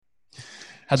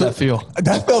How'd that feel?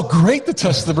 That felt great to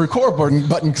touch the record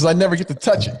button because I never get to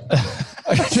touch it.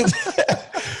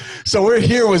 So we're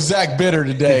here with Zach Bitter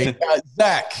today.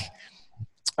 Zach,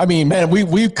 I mean, man,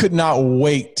 we could not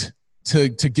wait to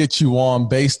get you on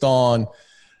based on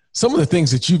some of the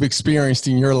things that you've experienced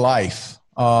in your life.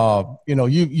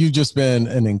 You've just been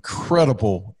an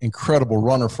incredible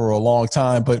runner for a long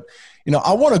time. But,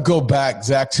 I want to go back,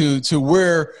 Zach, to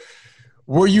where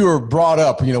you were brought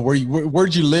up.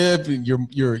 Where'd you live,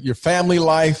 your family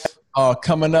life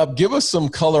coming up. Give us some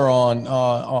color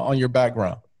on your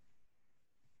background.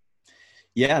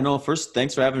 Yeah, no, first,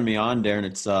 thanks for having me on, Darren.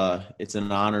 It's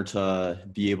an honor to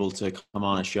be able to come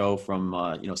on a show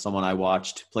from, someone I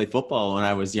watched play football when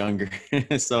I was younger.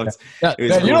 So you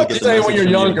don't have to say when you're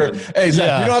younger. Hey,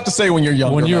 Zach, you don't have to say when you're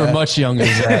younger. When you were much younger,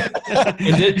 Zach.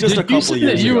 Just a couple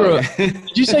years ago.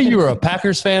 Did you say you were a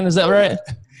Packers fan? Is that right?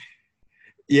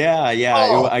 Yeah.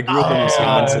 I grew up in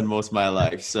Wisconsin most of my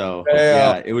life. So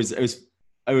it was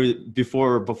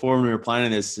before when we were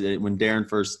planning this, when Darren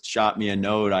first shot me a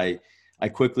note, I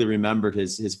quickly remembered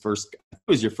his first. It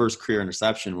was your first career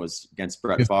interception was against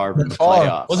Brett Favre in the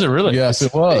playoffs. Was it really? Yes,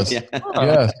 it was.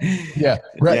 Yeah.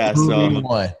 Brett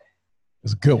won. It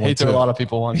was a good one. He threw a lot of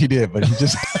people one. He did, but he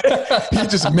just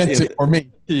meant it for me.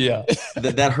 Yeah,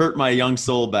 that hurt my young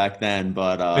soul back then.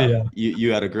 But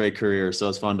you had a great career, so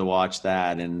it's fun to watch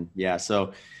that. And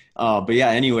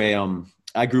anyway,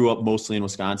 I grew up mostly in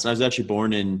Wisconsin. I was actually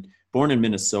born in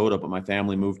Minnesota, but my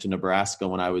family moved to Nebraska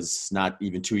when I was not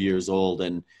even 2 years old.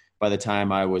 And by the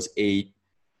time I was 8,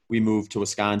 we moved to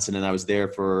Wisconsin, and I was there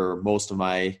for most of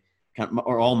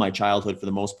all my childhood for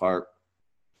the most part.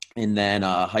 And then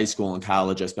high school and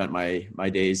college, I spent my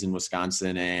days in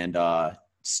Wisconsin and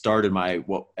started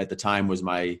what at the time was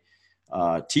my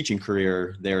teaching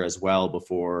career there as well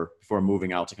before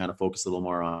moving out to kind of focus a little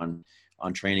more on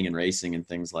training and racing and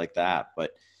things like that.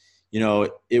 But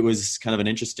it was kind of an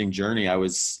interesting journey. I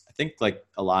think like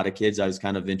a lot of kids, I was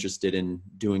kind of interested in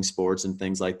doing sports and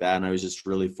things like that. And I was just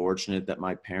really fortunate that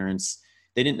my parents,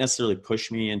 they didn't necessarily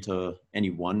push me into any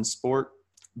one sport,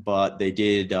 but they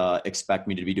did expect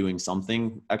me to be doing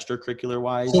something extracurricular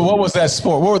wise. So what was that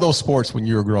sport? What were those sports when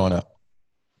you were growing up?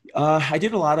 I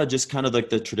did a lot of just kind of like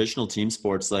the traditional team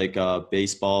sports, like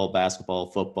baseball,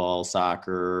 basketball, football,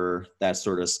 soccer, that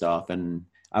sort of stuff. And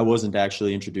I wasn't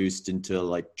actually introduced into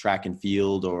like track and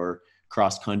field or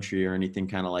cross country or anything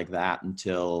kind of like that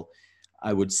until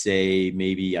I would say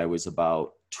maybe I was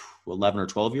about 11 or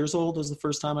 12 years old was the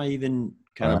first time I even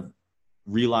kind of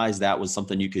realized that was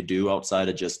something you could do outside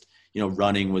of just,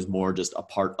 running was more just a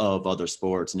part of other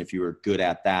sports. And if you were good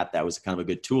at that, that was kind of a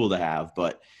good tool to have,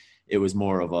 but it was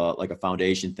more of a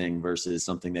foundation thing versus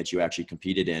something that you actually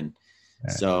competed in.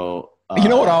 Right. So, you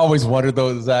know what I always wondered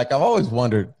though, Zach, I've always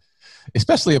wondered,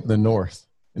 especially up in the north,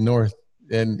 and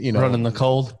running in the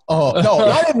cold. Oh no,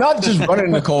 not just running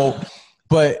in the cold,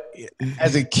 but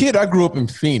as a kid, I grew up in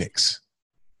Phoenix,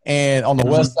 and on the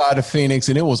west side of Phoenix,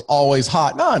 and it was always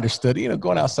hot. And I understood,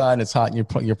 going outside and it's hot,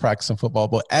 and you're practicing football.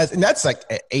 But and that's like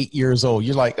at 8 years old,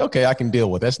 you're like, okay, I can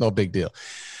deal with it. That's no big deal.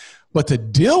 But to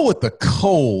deal with the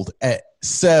cold at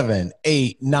 7,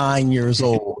 8, 9 years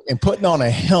old, and putting on a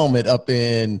helmet up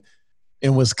in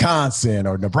Wisconsin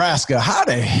or Nebraska, how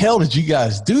the hell did you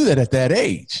guys do that at that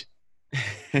age?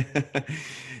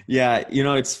 Yeah,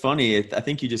 it's funny. I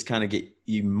think you just kind of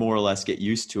you more or less get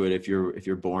used to it if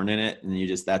you're born in it,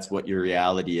 and that's what your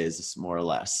reality is more or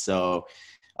less. So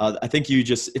I think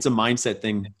it's a mindset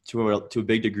thing to a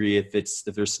big degree. If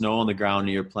there's snow on the ground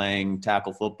and you're playing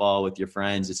tackle football with your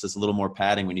friends, it's just a little more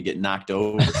padding when you get knocked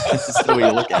over. That's just the way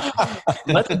you look at it.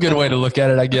 That's a good way to look at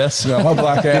it, I guess. No, my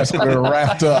black ass would have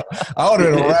wrapped up. I would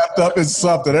have wrapped up in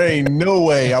something. There ain't no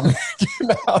way I'm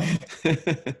getting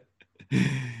out.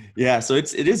 Yeah, so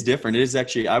it is different. It is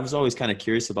actually, I was always kind of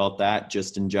curious about that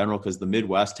just in general, because the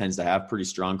Midwest tends to have pretty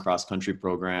strong cross country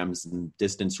programs and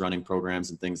distance running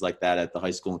programs and things like that at the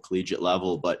high school and collegiate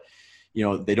level. But,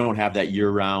 they don't have that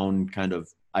year round kind of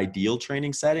ideal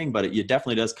training setting, but it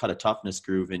definitely does cut a toughness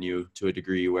groove in you to a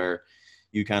degree where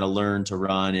you kind of learn to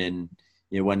run. And,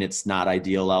 when it's not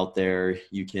ideal out there,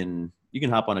 you can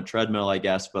hop on a treadmill, I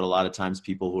guess. But a lot of times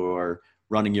people who are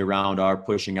running year round are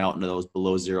pushing out into those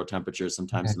below zero temperatures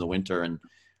sometimes in the winter. And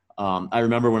I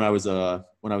remember when I was a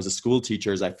school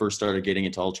teacher, as I first started getting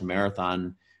into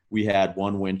ultramarathon, we had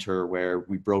one winter where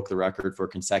we broke the record for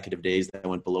consecutive days that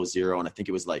went below zero. And I think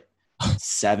it was like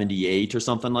 78 or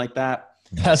something like that.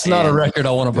 That's not a record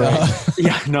I want to break.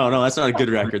 Yeah, no, that's not a good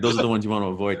record. Those are the ones you want to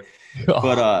avoid.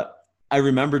 But I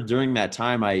remember during that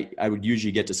time, I would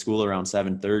usually get to school around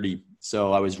 7:30.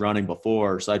 So I was running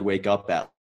before. So I'd wake up at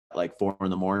like 4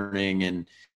 a.m, and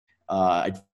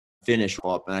I'd finish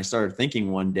up. And I started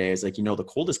thinking one day, it's like, the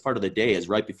coldest part of the day is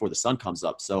right before the sun comes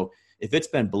up. So if it's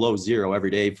been below zero every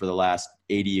day for the last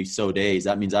 80 or so days,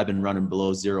 that means I've been running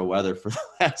below zero weather for the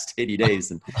last 80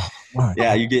 days. And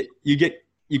yeah,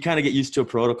 you kind of get used to a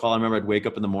protocol. I remember I'd wake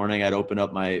up in the morning, I'd open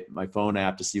up my phone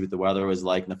app to see what the weather was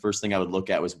like. And the first thing I would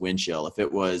look at was wind chill. If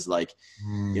it was like,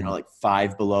 like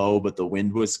 5 below, but the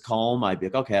wind was calm, I'd be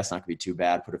like, okay, that's not gonna be too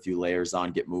bad. Put a few layers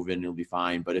on, get moving, it'll be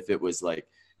fine. But if it was like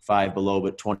 5 below,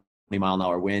 but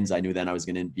 20-mile-an-hour winds, I knew then I was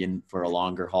going to be in for a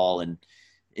longer haul. And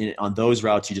on those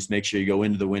routes, you just make sure you go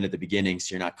into the wind at the beginning,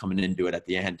 so you're not coming into it at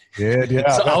the end. Yeah.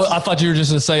 So I thought you were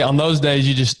just going to say on those days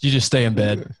you just stay in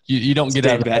bed. You don't get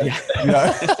out of bed.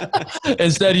 Yeah.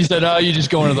 Instead, you said, you just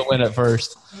go into the wind at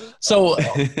first. So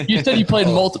you said you played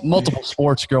multiple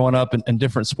sports growing up and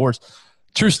different sports.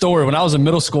 True story. When I was in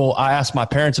middle school, I asked my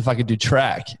parents if I could do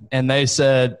track, and they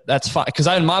said that's fine. Because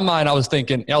in my mind, I was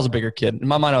thinking, I was a bigger kid. In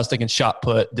my mind, I was thinking shot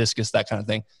put, discus, that kind of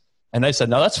thing. And they said,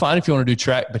 no, that's fine if you want to do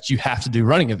track, but you have to do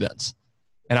running events.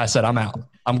 And I said, I'm out.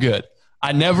 I'm good.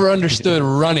 I never understood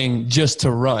running just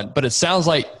to run, but it sounds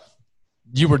like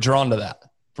you were drawn to that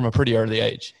from a pretty early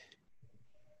age.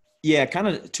 Yeah, kind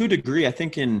of to a degree. I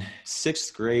think in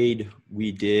 6th grade,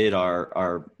 we did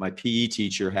my PE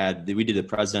teacher we did a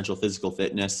presidential physical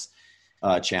fitness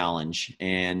challenge.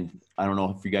 And I don't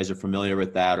know if you guys are familiar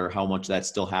with that or how much that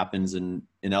still happens in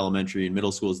elementary and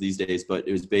middle schools these days, but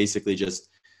it was basically just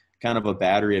kind of a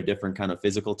battery of different kind of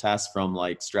physical tests, from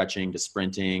like stretching to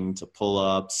sprinting to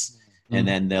pull-ups. Mm-hmm.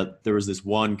 And then there was this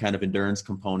one kind of endurance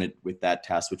component with that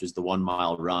test, which is the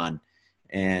 1-mile run.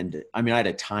 And I mean, I had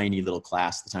a tiny little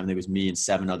class at the time. There was me and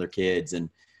 7 other kids. And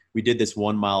we did this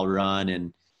 1-mile run,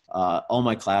 and all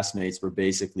my classmates were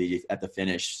basically at the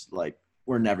finish, like,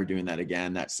 we're never doing that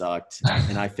again. That sucked.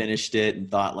 And I finished it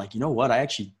and thought, like, you know what? I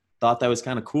actually thought that was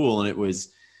kind of cool. And it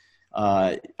was,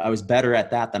 I was better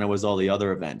at that than I was all the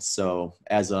other events. So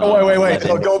as a wait.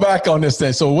 So go back on this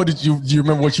then. So do you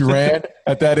remember what you ran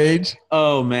at that age?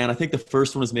 Oh man, I think the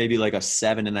first one was maybe like a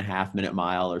 7.5 minute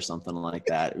mile or something like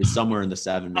that. It was somewhere in the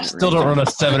 7 minute. Still don't run a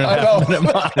 7.5 minute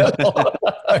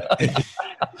mile.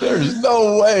 There's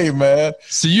no way, man.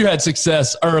 So you had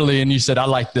success early, and you said, "I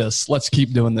like this. Let's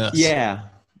keep doing this." Yeah.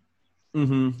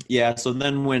 Mm-hmm. Yeah. So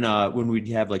then when we'd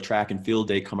have like track and field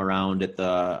day come around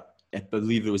I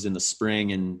believe it was in the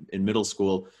spring in middle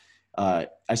school, I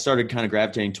started kind of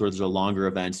gravitating towards the longer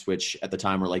events, which at the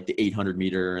time were like the 800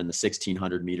 meter and the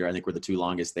 1600 meter, I think were the 2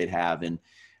 longest they'd have. And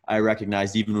I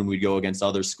recognized even when we'd go against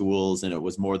other schools and it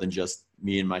was more than just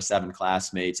me and my 7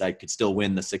 classmates, I could still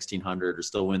win the 1600 or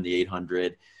still win the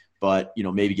 800, but,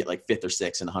 maybe get like 5th or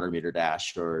 6th in the 100 meter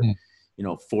dash or,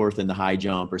 4th in the high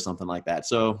jump or something like that.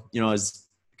 So, as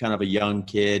kind of a young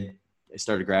kid, I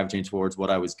started gravitating towards what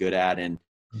I was good at. And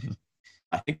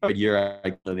I think a year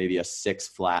I got maybe a 6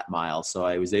 flat mile. So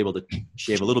I was able to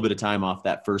shave a little bit of time off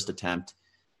that first attempt.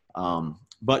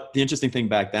 But the interesting thing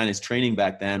back then is training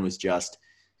back then was just,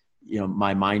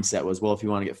 my mindset was, well, if you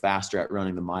want to get faster at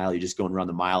running the mile, you just go and run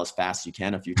the mile as fast as you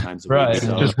can a few times a week. Right.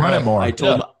 So just run it more. I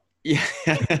told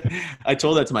I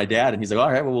told that to my dad, and he's like,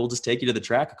 all right, well, we'll just take you to the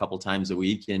track a couple times a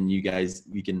week, and you guys,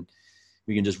 we can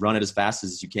just run it as fast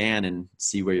as you can and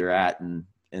see where you're at. And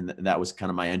that was kind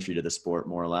of my entry to the sport,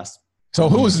 more or less. So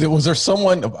who was it? Was there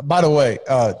someone, by the way,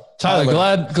 Tyler,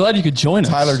 glad you could join us.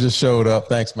 Tyler just showed up.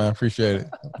 Thanks, man. Appreciate it.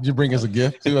 Did you bring us a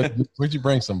gift too? Where'd you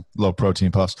bring some? Low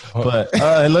protein puffs. But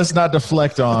let's not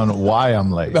deflect on why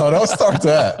I'm late. No, don't start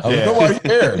that. Nobody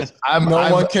cares.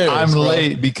 No one cares. I'm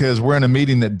late because we're in a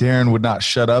meeting that Darren would not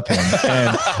shut up in.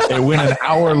 And it went an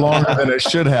hour longer than it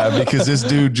should have because this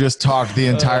dude just talked the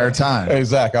entire time. Hey,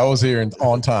 Zach, I was here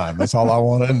on time. That's all I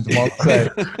wanted to say.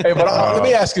 Hey, but let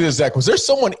me ask you this, Zach. Was there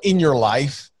someone in your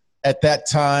life at that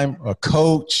time, a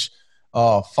coach,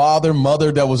 father,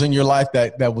 mother that was in your life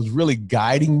that was really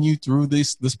guiding you through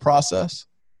this process?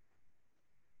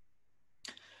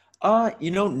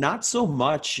 Not so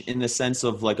much in the sense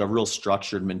of like a real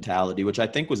structured mentality, which I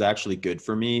think was actually good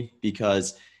for me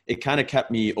because it kind of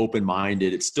kept me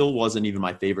open-minded. It still wasn't even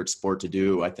my favorite sport to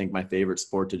do. I think my favorite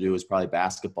sport to do was probably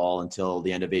basketball until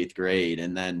the end of 8th grade.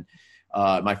 And then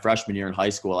my freshman year in high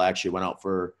school, I actually went out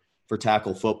for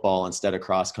tackle football instead of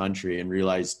cross country and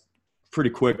realized pretty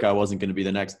quick I wasn't going to be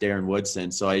the next Darren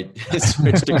Woodson. So I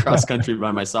switched to cross country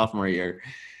by my sophomore year.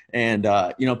 And,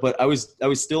 but I was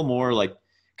still more like,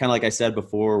 kind of like I said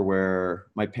before, where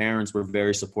my parents were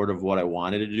very supportive of what I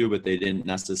wanted to do, but they didn't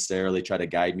necessarily try to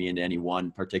guide me into any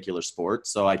one particular sport.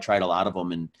 So I tried a lot of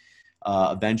them. And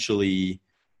eventually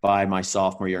by my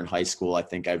sophomore year in high school, I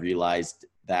think I realized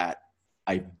that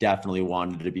I definitely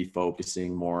wanted to be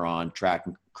focusing more on track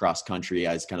and cross country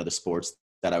as kind of the sports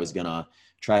that I was going to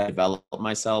try to develop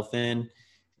myself in.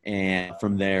 And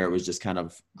from there, it was just kind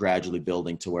of gradually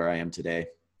building to where I am today.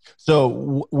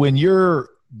 So when you're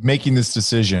making this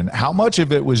decision, how much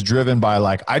of it was driven by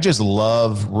like, I just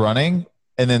love running?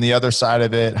 And then the other side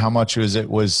of it, how much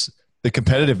was the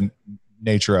competitive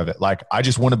nature of it? Like, I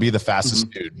just want to be the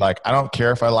fastest dude. Like, I don't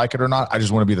care if I like it or not. I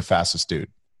just want to be the fastest dude.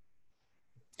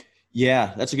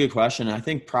 Yeah, that's a good question. I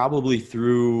think probably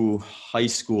through high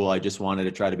school, I just wanted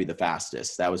to try to be the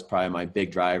fastest. That was probably my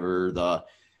big driver, the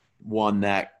one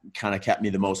that kind of kept me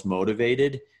the most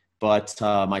motivated. But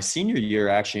my senior year,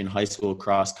 actually in high school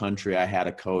cross country, I had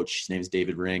a coach. His name is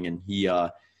David Ring, and he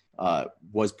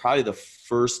was probably the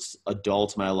first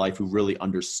adult in my life who really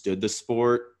understood the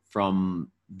sport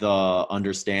from the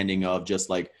understanding of just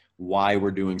like why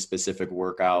we're doing specific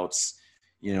workouts,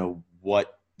 you know,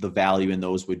 what the value in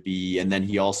those would be. And then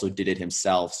he also did it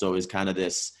himself. So it was kind of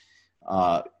this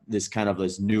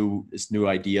new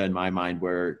idea in my mind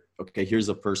where, okay, here's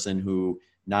a person who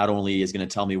not only is going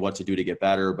to tell me what to do to get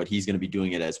better, but he's going to be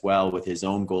doing it as well with his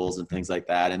own goals and things like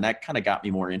that. And that kind of got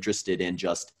me more interested in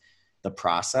just the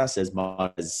process as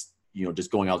much as, you know,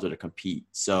 just going out there to compete.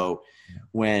 So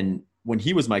when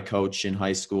he was my coach in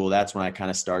high school, that's when I kind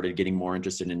of started getting more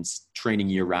interested in training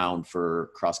year round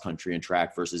for cross country and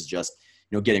track versus just,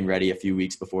 you know, getting ready a few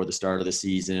weeks before the start of the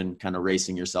season, kind of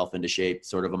racing yourself into shape,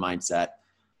 sort of a mindset.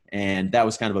 And that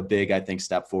was kind of a big, I think,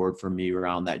 step forward for me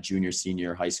around that junior,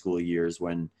 senior high school years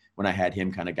when I had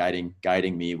him kind of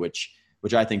guiding me, which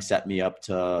I think set me up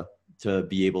to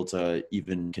be able to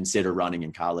even consider running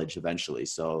in college eventually.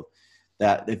 So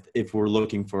that if we're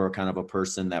looking for kind of a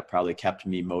person that probably kept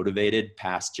me motivated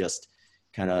past just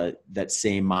kind of that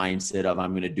same mindset of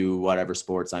I'm going to do whatever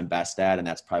sports I'm best at, and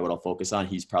that's probably what I'll focus on,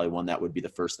 he's probably one that would be the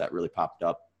first that really popped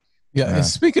up. Yeah, and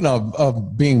speaking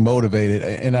of being motivated,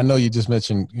 and I know you just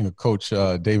mentioned, you know, Coach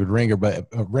David Ringer, but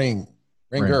Ring.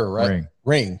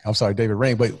 I'm sorry, David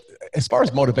Ring. But as far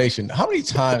as motivation, how did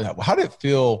it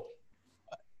feel,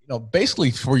 you know,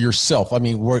 basically for yourself? I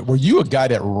mean, were you a guy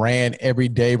that ran every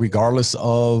day regardless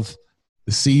of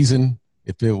the season?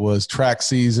 If it was track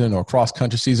season or cross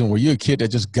country season, were you a kid that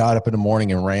just got up in the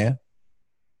morning and ran?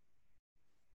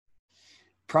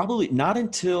 Probably not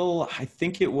until I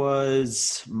think it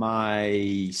was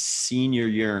my senior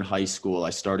year in high school. I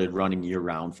started running year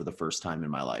round for the first time in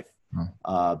my life.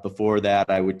 Before that,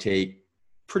 I would take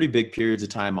pretty big periods of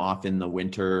time off in the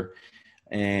winter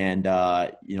and,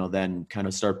 you know, then kind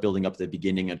of start building up the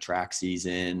beginning of track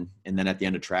season. And then at the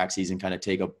end of track season, kind of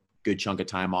take a good chunk of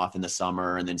time off in the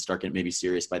summer and then start getting maybe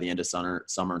serious by the end of summer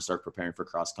and start preparing for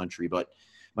cross country. But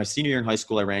my senior year in high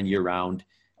school, I ran year round.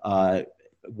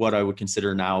 What I would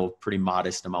consider now pretty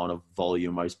modest amount of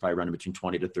volume. I was probably running between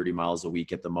 20 to 30 miles a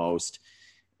week at the most.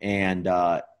 And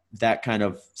that kind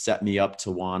of set me up to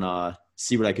want to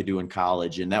see what I could do in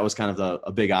college. And that was kind of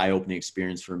a big eye-opening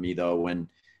experience for me, though. When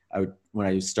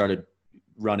I started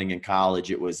running in college,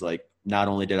 it was like, not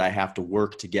only did I have to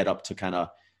work to get up to kind of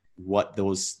what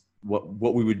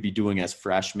we would be doing as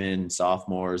freshmen,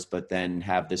 sophomores, but then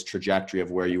have this trajectory of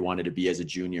where you wanted to be as a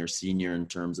junior, senior in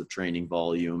terms of training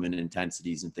volume and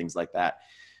intensities and things like that.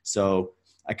 So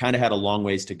I kind of had a long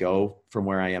ways to go from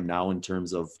where I am now in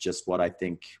terms of just what I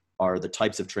think are the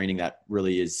types of training that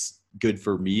really is good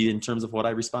for me in terms of what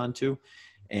I respond to.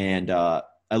 And I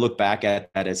look back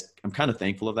at that as I'm kind of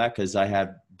thankful of that, because I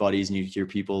have buddies and you hear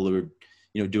people who are,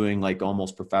 you know, doing like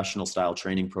almost professional style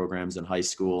training programs in high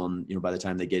school. And, you know, by the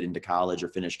time they get into college or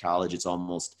finish college, it's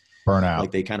almost burnout.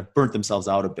 Like they kind of burnt themselves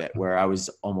out a bit, where I was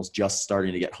almost just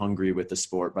starting to get hungry with the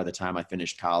sport by the time I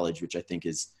finished college, which I think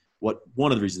is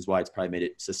one of the reasons why it's probably made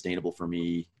it sustainable for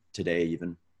me today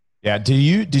even. Yeah.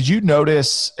 Did you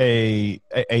notice a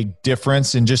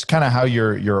difference in just kind of how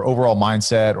your overall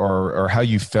mindset or how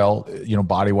you felt, you know,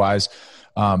 body wise,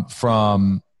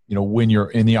 from, you know, when you're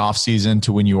in the off season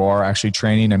to when you are actually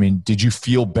training? I mean, did you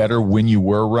feel better when you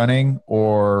were running,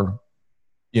 or,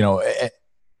 you know,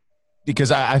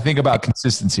 because I think about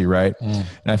consistency, right? And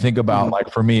I think about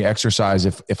like, for me, exercise,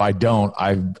 if I don't,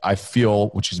 I feel,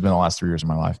 which has been the last 3 years of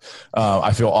my life,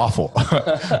 I feel awful.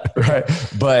 Right.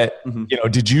 But, you know,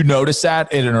 did you notice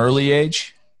that at an early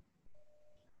age?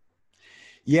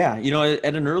 Yeah. You know,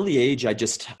 at an early age,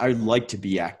 I like to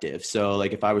be active. So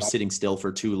like if I was sitting still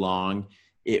for too long,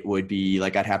 it would be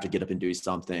like, I'd have to get up and do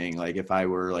something. Like if I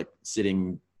were like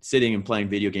sitting and playing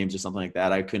video games or something like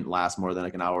that, I couldn't last more than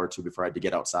like an hour or two before I had to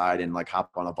get outside and like hop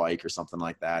on a bike or something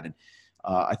like that. And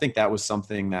I think that was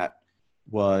something that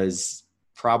was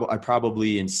I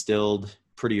probably instilled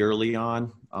pretty early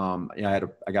on. I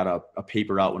got a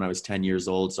paper out when I was 10 years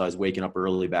old. So I was waking up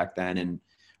early back then and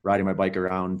riding my bike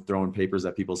around, throwing papers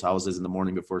at people's houses in the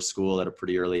morning before school at a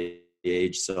pretty early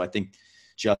age. So I think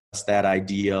just that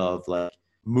idea of like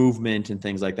movement and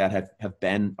things like that have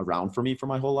been around for me for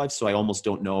my whole life. So I almost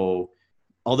don't know,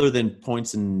 other than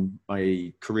points in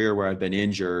my career where I've been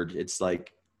injured, it's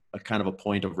like a kind of a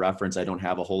point of reference I don't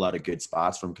have a whole lot of good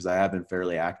spots from, because I have been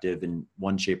fairly active in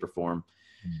one shape or form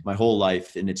my whole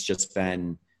life. And it's just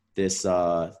been this,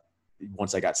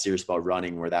 once I got serious about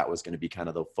running, where that was going to be kind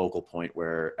of the focal point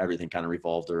where everything kind of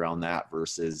revolved around that,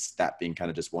 versus that being kind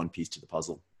of just one piece to the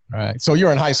puzzle. All right. So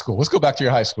you're in high school. Let's go back to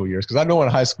your high school years, because I know in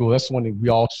high school, that's when we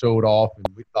all showed off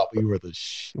and we thought we were the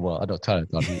well, I don't tell you,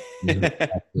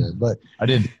 but I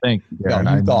didn't think.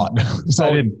 Yeah, you thought. So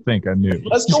I didn't think I knew.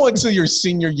 Let's go into your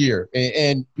senior year.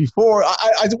 And before,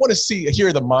 I want to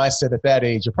hear the mindset at that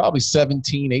age. You're probably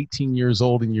 17, 18 years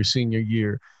old in your senior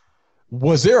year.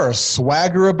 Was there a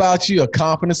swagger about you, a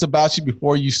confidence about you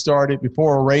before you started,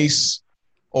 before a race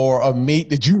or a meet?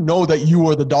 Did you know that you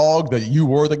were the dog, that you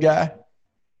were the guy?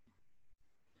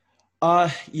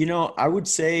 I would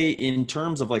say in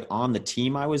terms of like on the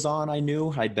team I was on, I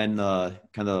knew I'd been the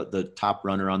kind of the top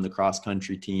runner on the cross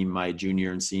country team my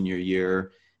junior and senior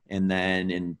year. And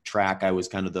then in track, I was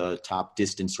kind of the top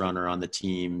distance runner on the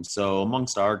team. So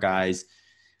amongst our guys,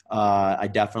 I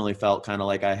definitely felt kind of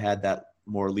like I had that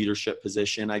more leadership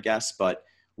position, I guess. But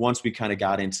once we kind of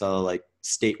got into like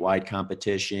statewide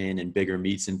competition and bigger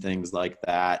meets and things like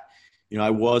that, I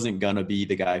wasn't going to be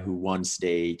the guy who won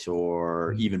state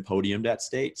or even podiumed at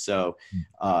state. So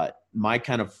my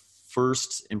kind of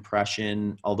first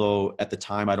impression, although at the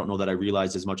time I don't know that I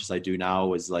realized as much as I do now,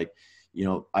 was like,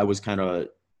 I was kind of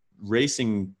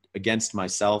racing against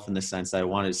myself in the sense that I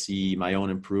wanted to see my own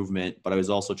improvement, but I was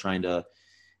also trying to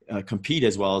compete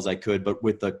as well as I could, but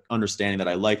with the understanding that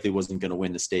I likely wasn't going to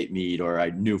win the state meet, or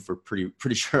I knew for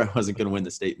pretty sure I wasn't going to win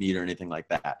the state meet or anything like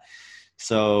that.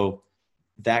 So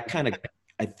that kind of,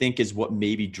 I think, is what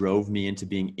maybe drove me into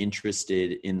being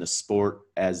interested in the sport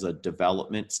as a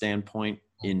development standpoint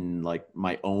in like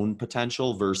my own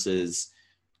potential versus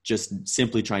just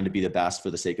simply trying to be the best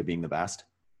for the sake of being the best.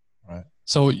 Right.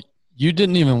 So you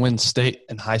didn't even win state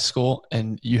in high school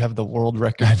and you have the world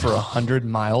record for 100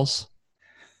 miles.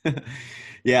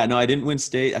 Yeah, no, I didn't win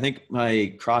state. I think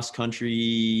my cross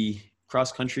country,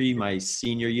 my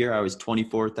senior year, I was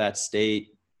 24th at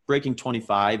state. Breaking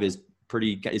 25 is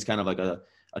kind of like a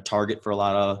target for a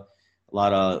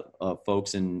lot of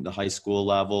folks in the high school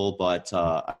level, but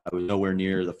I was nowhere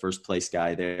near the first place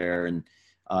guy there. And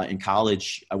in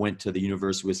college, I went to the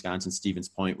University of Wisconsin Stevens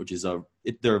Point, which is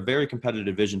they're a very competitive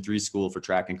Division III school for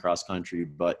track and cross country.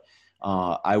 But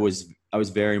I was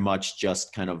very much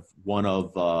just kind of one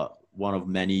of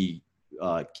many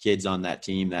kids on that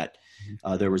team that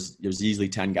there's easily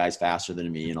 10 guys faster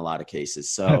than me in a lot of cases.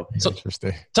 So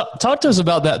interesting. Talk to us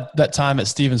about that time at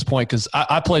Stevens Point, because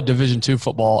I played Division II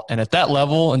football, and at that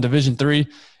level in Division III,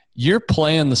 you're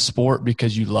playing the sport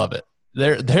because you love it.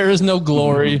 There is no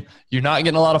glory. Mm-hmm. You're not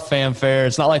getting a lot of fanfare.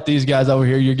 It's not like these guys over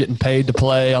here. You're getting paid to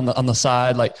play on the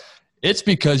side. Like, it's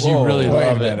because you really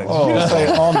love it. Whoa. You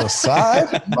say on the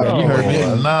side? You heard me.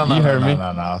 You heard me.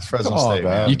 No. Fresno State,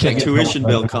 man. You can't. Tuition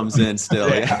bill comes in still.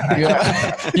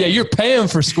 Yeah, you're paying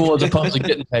for school as opposed to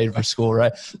getting paid for school,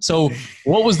 right? So,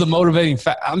 what was the motivating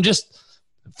factor?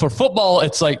 For football,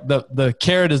 it's like the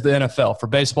carrot is the NFL. For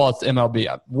baseball, it's the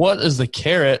MLB. What is the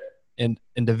carrot in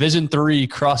Division III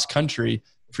cross country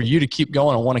for you to keep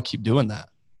going and want to keep doing that?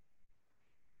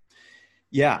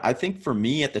 Yeah, I think for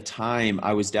me at the time,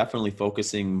 I was definitely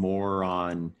focusing more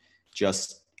on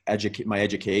just my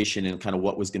education and kind of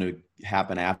what was going to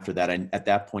happen after that. And at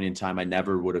that point in time, I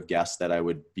never would have guessed that I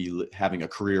would be having a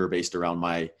career based around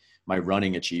my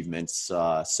running achievements.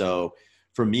 So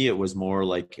for me, it was more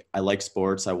like, I like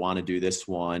sports. I want to do this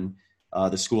one.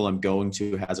 The school I'm going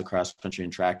to has a cross country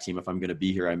and track team. If I'm going to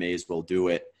be here, I may as well do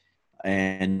it.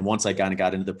 And once I kind of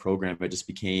got into the program, I just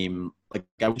became like,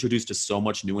 I was introduced to so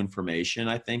much new information,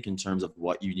 I think, in terms of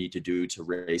what you need to do to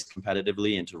race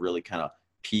competitively and to really kind of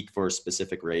peak for a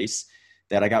specific race,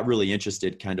 that I got really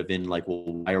interested kind of in like, well,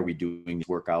 why are we doing these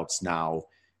workouts now?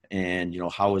 And,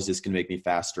 how is this going to make me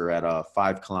faster at a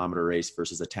 5-kilometer race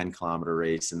versus a 10-kilometer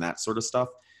race and that sort of stuff.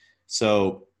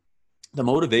 So the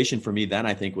motivation for me then,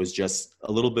 I think, was just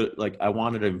a little bit like I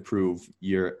wanted to improve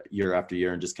year after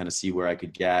year and just kind of see where I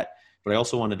could get. But I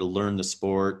also wanted to learn the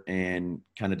sport and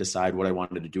kind of decide what I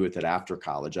wanted to do with it after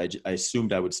college. I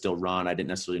assumed I would still run. I didn't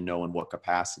necessarily know in what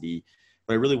capacity,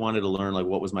 but I really wanted to learn like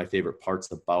what was my favorite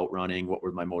parts about running, what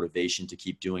were my motivation to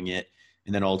keep doing it,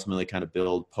 and then ultimately kind of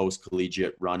build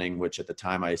post-collegiate running, which at the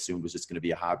time I assumed was just going to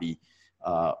be a hobby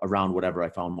around whatever I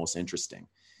found most interesting.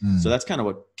 So that's kind of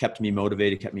what kept me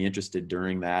motivated, kept me interested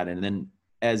during that. And then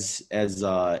as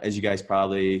you guys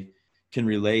probably can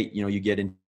relate, you get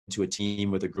into a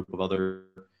team with a group of other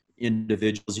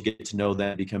individuals, you get to know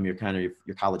them, become your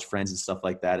college friends and stuff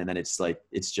like that. And then it's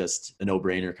just a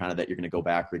no-brainer kind of that you're going to go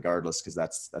back regardless, because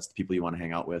that's the people you want to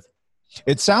hang out with.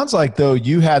 It sounds like, though,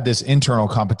 you had this internal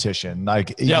competition.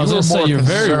 Like, yeah, I was going to say,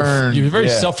 you're very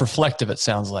self-reflective, it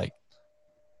sounds like.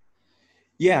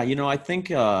 Yeah. I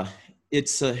think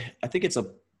it's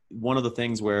one of the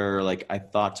things where, like, I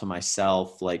thought to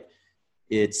myself, like,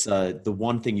 it's the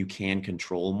one thing you can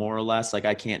control, more or less. Like,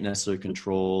 I can't necessarily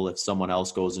control if someone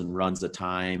else goes and runs a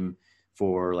time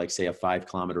for, like, say, a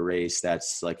 5-kilometer race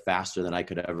that's like faster than I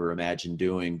could ever imagine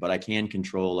doing, but I can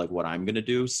control like what I'm going to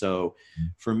do. So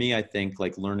for me, I think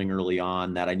like learning early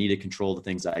on that I need to control the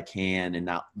things I can and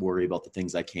not worry about the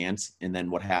things I can't. And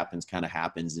then what happens kind of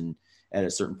happens. And at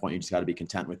a certain point, you just got to be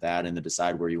content with that and then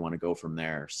decide where you want to go from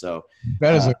there. So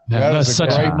that is a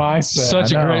great mindset.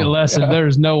 Such a great lesson. Yeah.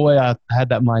 There's no way I had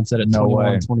that mindset at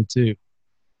 21, 22.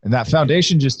 And that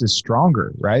foundation just is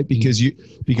stronger, right? Because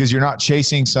you're not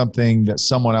chasing something that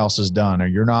someone else has done, or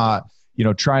you're not,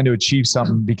 trying to achieve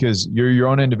something because you're your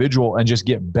own individual and just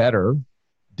get better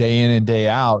day in and day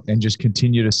out and just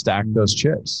continue to stack those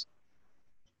chips.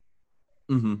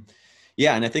 Mm-hmm.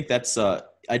 Yeah. And I think that's, I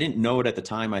didn't know it at the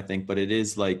time, I think, but it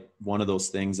is like one of those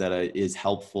things that is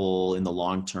helpful in the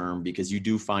long term, because you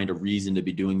do find a reason to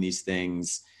be doing these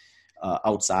things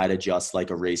outside of just like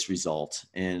a race result.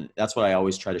 And that's what I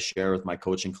always try to share with my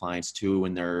coaching clients too,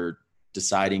 when they're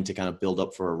deciding to kind of build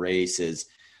up for a race, is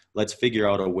let's figure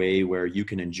out a way where you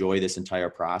can enjoy this entire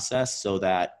process, so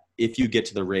that if you get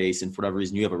to the race and for whatever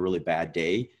reason you have a really bad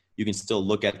day, you can still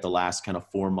look at the last kind of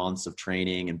 4 months of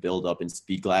training and build up and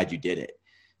be glad you did it.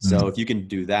 So if you can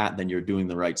do that, then you're doing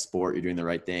the right sport, you're doing the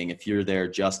right thing. If you're there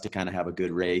just to kind of have a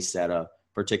good race at a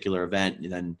particular event,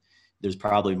 then there's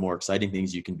probably more exciting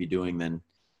things you can be doing than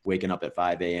waking up at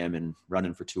 5 a.m. and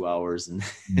running for 2 hours and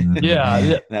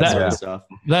that sort of stuff.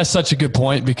 That's such a good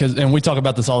point, because, and we talk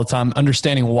about this all the time,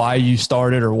 understanding why you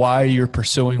started or why you're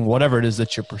pursuing whatever it is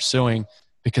that you're pursuing,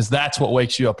 because that's what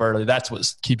wakes you up early. That's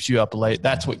what keeps you up late.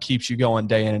 That's what keeps you going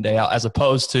day in and day out, as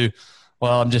opposed to,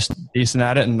 well, I'm just decent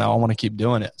at it and I want to keep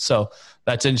doing it. So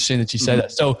that's interesting that you say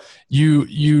that. So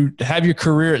you have your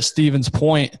career at Stevens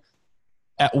Point.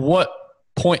 At what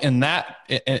point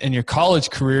in your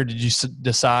college career did you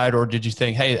decide, or did you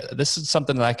think, hey, this is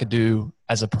something that I could do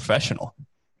as a professional?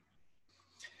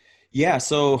 Yeah.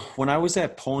 So when I was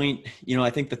at Point, I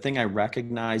think the thing I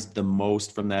recognized the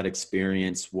most from that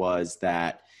experience was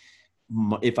that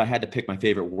if I had to pick my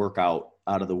favorite workout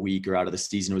out of the week or out of the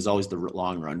season, it was always the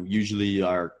long run. Usually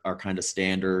our kind of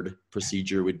standard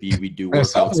procedure would be we do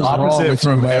workouts. Opposite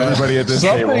from everybody at this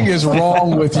table. Something is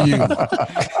wrong with you.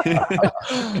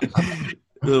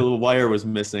 The wire was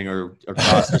missing or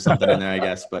crossed or something in there, I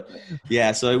guess. But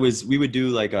yeah, so we would do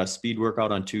like a speed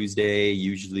workout on Tuesday.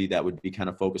 Usually that would be kind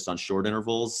of focused on short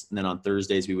intervals. And then on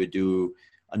Thursdays, we would do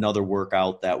another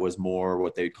workout that was more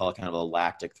what they would call kind of a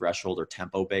lactic threshold or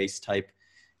tempo-based type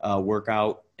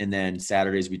workout. And then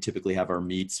Saturdays, we typically have our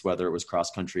meets, whether it was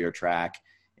cross country or track.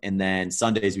 And then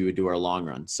Sundays, we would do our long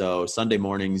run. So Sunday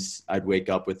mornings, I'd wake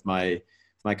up with my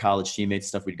college teammates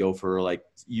stuff. We'd go for like,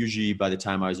 usually by the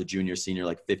time I was a junior, senior,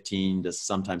 like 15 to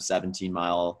sometimes 17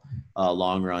 mile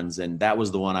long runs. And that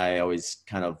was the one I always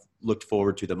kind of looked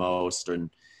forward to the most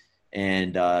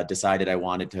and decided I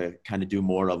wanted to kind of do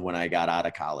more of when I got out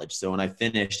of college. So when I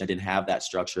finished, I didn't have that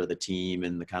structure of the team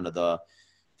and the kind of the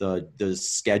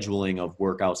scheduling of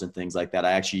workouts and things like that.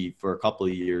 I actually, for a couple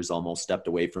of years, almost stepped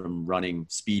away from running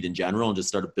speed in general and just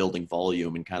started building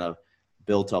volume and kind of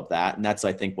built up that. And that's,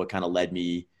 I think, what kind of led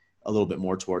me a little bit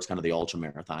more towards kind of the ultra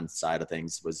marathon side of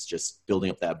things, was just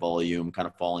building up that volume, kind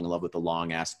of falling in love with the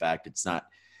long aspect. It's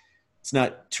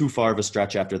not too far of a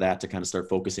stretch after that to kind of start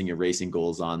focusing your racing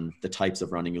goals on the types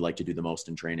of running you like to do the most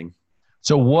in training.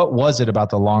 So what was it about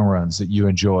the long runs that you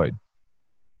enjoyed?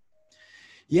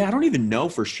 Yeah, I don't even know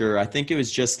for sure. I think it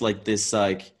was just like this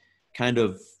like kind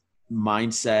of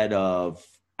mindset of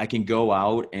I can go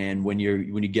out, and when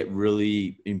you get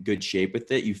really in good shape with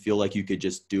it, you feel like you could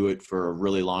just do it for a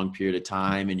really long period of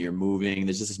time and you're moving.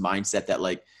 There's just this mindset that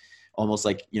like almost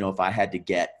like, if I had to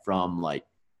get from like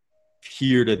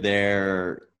here to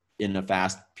there in a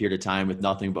fast period of time with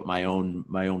nothing but my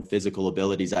own physical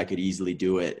abilities, I could easily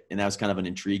do it. And that was kind of an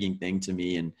intriguing thing to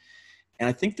me. And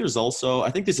I think there's also,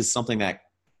 I think this is something that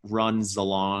runs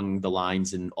along the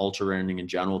lines in ultra running in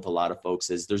general with a lot of folks,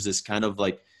 is there's this kind of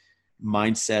like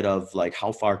mindset of like,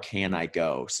 how far can I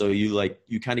go? So you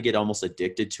kind of get almost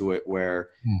addicted to it, where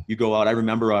you go out. I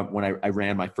remember when I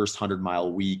ran my first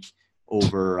 100-mile week,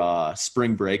 over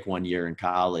spring break one year in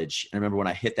college. And I remember when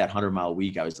I hit that 100-mile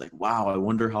week, I was like, wow, I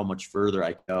wonder how much further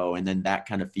I go. And then that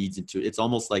kind of feeds into, it's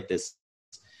almost like this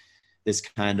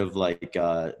kind of like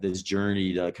this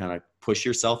journey to kind of push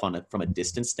yourself from a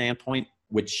distance standpoint,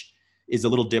 which is a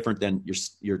little different than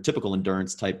your typical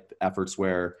endurance type efforts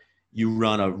where you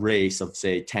run a race of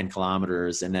say 10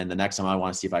 kilometers. And then the next time I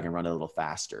want to see if I can run a little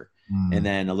faster and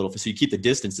then so you keep the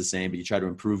distance the same, but you try to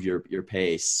improve your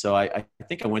pace. So I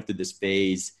think I went through this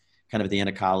phase kind of at the end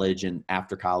of college and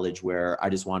after college where I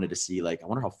just wanted to see like, I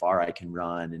wonder how far I can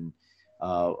run and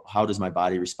how does my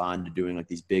body respond to doing like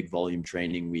these big volume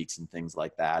training weeks and things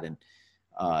like that. And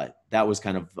that was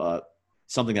kind of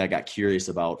something that I got curious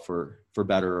about for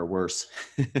better or worse.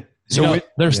 So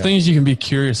there's things you can be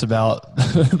curious about.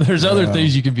 There's other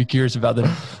things you can be curious about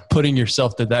than putting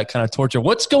yourself to that kind of torture.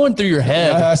 What's going through your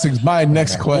head? That's my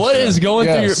next question. What is going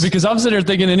through your, because I'm sitting there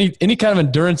thinking any kind of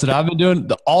endurance that I've been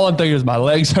doing, all I'm thinking is my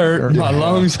legs hurt, my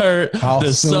lungs hurt. How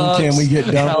this soon sucks. can we get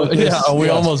done with this? Yeah, are we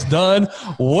almost done?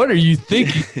 What are you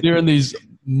thinking during these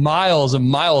miles and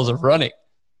miles of running?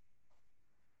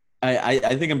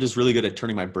 I think I'm just really good at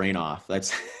turning my brain off.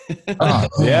 That's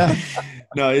yeah.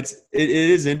 No, it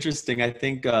is interesting. I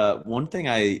think one thing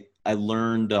I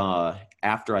learned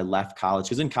after I left college,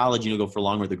 because in college, go for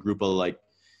long with a group of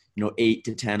 8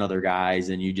 to 10 other guys,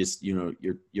 and you just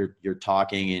you're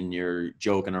talking and you're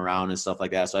joking around and stuff like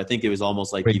that. So I think it was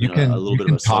almost like a little bit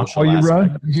of a social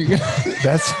aspect.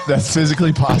 That's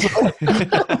physically possible.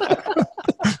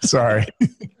 Sorry.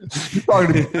 You're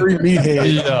talking to 3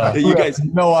 meatheads. Yeah. You guys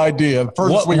have no idea.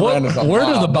 First where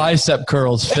do the bicep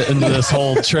curls fit into this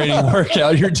whole training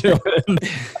workout you're doing?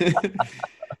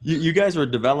 You guys were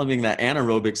developing that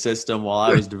anaerobic system while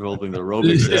I was developing the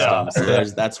aerobic system.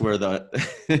 So that's where the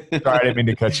Sorry, I didn't mean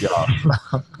to cut you off.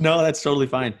 No, that's totally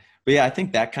fine. But yeah, I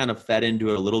think that kind of fed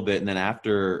into it a little bit. And then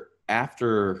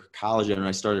after college and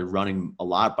I started running a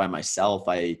lot by myself,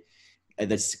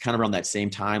 that's kind of around that same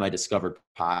time I discovered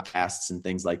podcasts and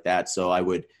things like that. So I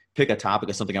would pick a topic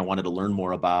of something I wanted to learn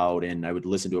more about, and I would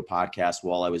listen to a podcast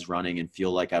while I was running and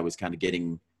feel like I was kind of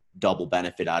getting double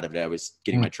benefit out of it. I was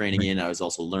getting my training in. I was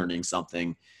also learning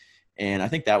something. And I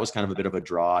think that was kind of a bit of a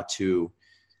draw to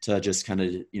just kind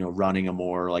of, running a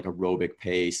more like aerobic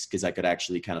pace, because I could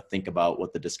actually kind of think about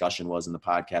what the discussion was in the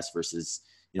podcast versus,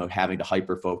 having to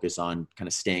hyper focus on kind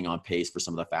of staying on pace for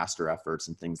some of the faster efforts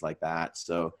and things like that.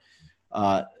 So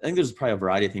I think there's probably a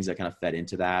variety of things that kind of fed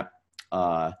into that.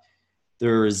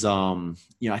 There's, I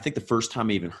think the first time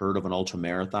I even heard of an ultra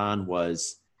marathon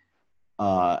was,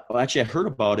 actually I heard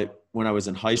about it when I was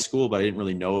in high school, but I didn't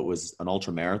really know it was an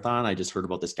ultra marathon. I just heard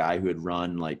about this guy who had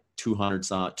run like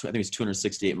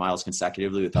 268 miles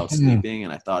consecutively without sleeping.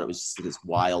 And I thought it was this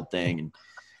wild thing. And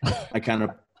I kind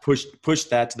of pushed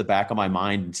that to the back of my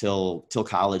mind until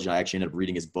college. And I actually ended up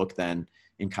reading his book then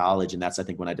in college. And that's, I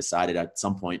think, when I decided at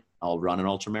some point I'll run an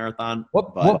ultra marathon.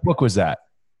 What book was that?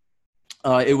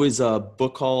 It was a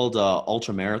book called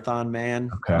Ultra Marathon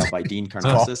Man by Dean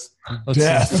Karnazes.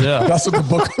 Death. Yeah. That's what the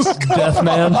book was called. Death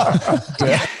Man.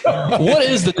 What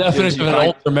is the definition of an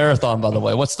ultra marathon, by the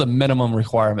way? What's the minimum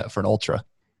requirement for an ultra?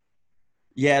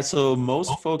 Yeah, so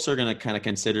most folks are going to kind of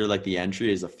consider like the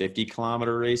entry as a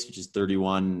 50-kilometer race, which is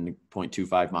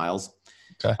 31.25 miles.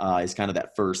 Okay. Is kind of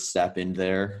that first step in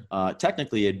there.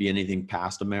 Technically, it'd be anything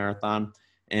past a marathon.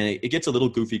 And it gets a little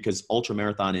goofy because ultra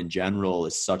marathon in general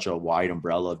is such a wide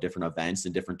umbrella of different events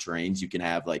and different terrains. You can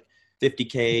have like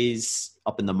 50Ks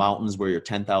up in the mountains where you're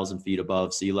 10,000 feet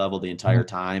above sea level the entire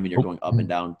time, and you're going up and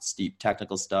down steep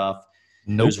technical stuff.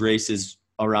 There's races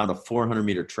around a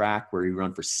 400-meter track where you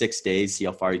run for 6 days, see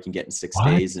how far you can get in 6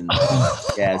 days. And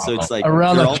yeah, so it's like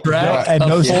around a track, and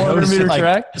no 400-meter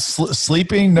track,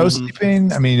 sleeping, no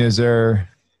sleeping. I mean, is there?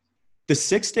 The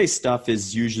 6 day stuff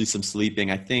is usually some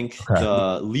sleeping. I think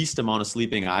the least amount of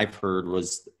sleeping I've heard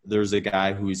was there's a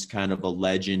guy who's kind of a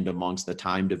legend amongst the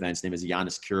timed events. His name is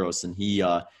Yanis Kouros, and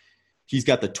he's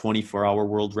got the 24-hour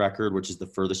world record, which is the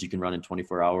furthest you can run in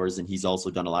 24 hours. And he's also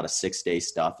done a lot of 6 day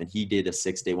stuff. And he did a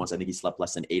 6 day once. I think he slept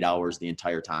less than 8 hours the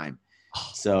entire time.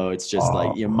 So it's just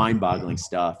mind boggling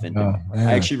stuff. And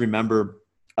I actually remember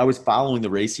I was following the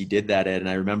race he did that at, and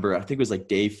I remember, I think it was like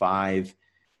day 5.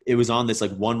 It was on this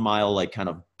like 1 mile, like kind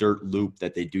of dirt loop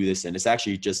that they do this in. It's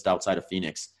actually just outside of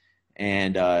Phoenix.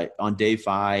 And on day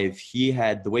 5,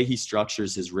 the way he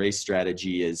structures his race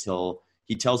strategy is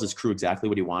he tells his crew exactly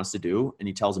what he wants to do. And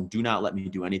he tells them, do not let me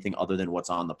do anything other than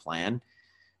what's on the plan.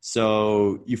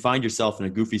 So you find yourself in a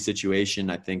goofy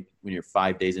situation, I think, when you're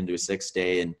 5 days into a 6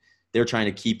 day and they're trying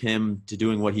to keep him to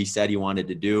doing what he said he wanted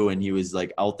to do. And he was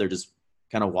like out there just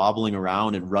kind of wobbling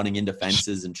around and running into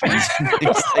fences and trees and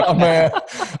things like Oh man,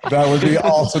 that would be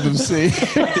awesome to see.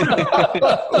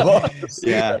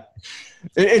 Yeah.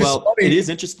 It's Well, funny. it is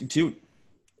interesting too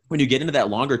when you get into that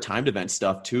longer timed event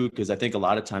stuff too, because I think a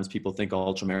lot of times people think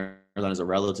ultramarathon is a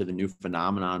relatively new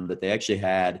phenomenon, but they actually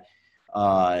had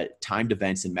timed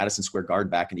events in Madison Square Garden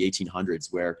back in the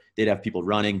 1800s where they'd have people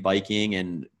running, biking,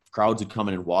 and crowds would come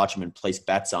in and watch them and place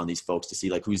bets on these folks to see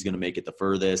like who's going to make it the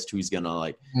furthest, who's going to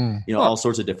like, all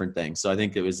sorts of different things. So I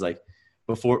think it was like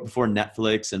before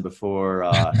Netflix and before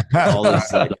all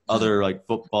these like other like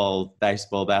football,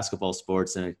 baseball, basketball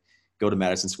sports, and go to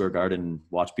Madison Square Garden and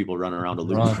watch people run around a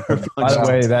loop. By the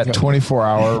way, that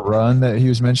 24-hour run that he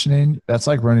was mentioning, that's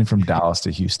like running from Dallas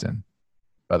to Houston,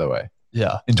 by the way.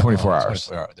 Yeah. In 24 hours.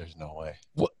 24 hours. There's no way.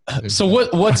 So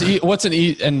what's an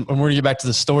and we're gonna get back to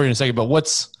the story in a second, but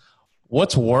what's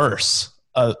worse?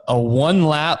 A one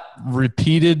lap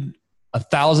repeated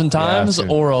 1,000 times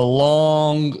or a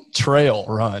long trail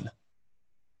run?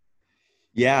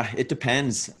 Yeah, it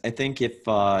depends. I think if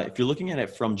you're looking at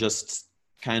it from just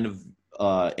kind of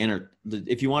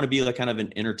if you want to be like kind of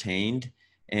an entertained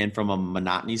and from a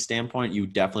monotony standpoint, you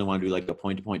definitely want to do like a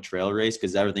point-to-point trail race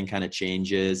because everything kind of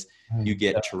changes. You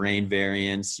get terrain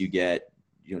variance, you get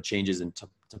changes in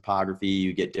topography,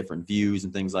 you get different views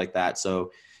and things like that.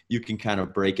 So you can kind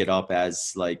of break it up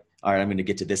as like, all right, I'm going to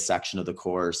get to this section of the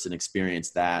course and experience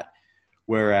that.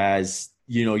 Whereas,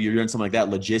 you're doing something like that,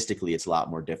 logistically, it's a lot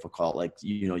more difficult. Like,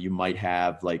 you might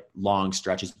have like long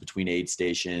stretches between aid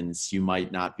stations. You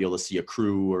might not be able to see a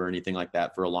crew or anything like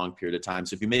that for a long period of time.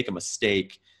 So if you make a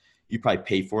mistake, you probably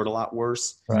pay for it a lot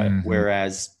worse. Right. Mm-hmm.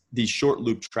 Whereas these short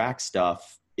loop track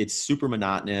stuff, it's super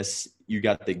monotonous. You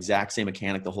got the exact same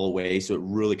mechanic the whole way. So it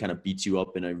really kind of beats you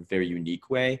up in a very unique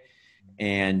way.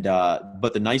 And,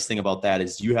 but the nice thing about that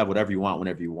is you have whatever you want,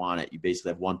 whenever you want it. You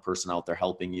basically have one person out there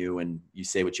helping you and you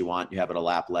say what you want. You have it a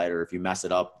lap later. If you mess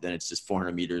it up, then it's just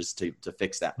 400 meters to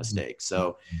fix that mistake.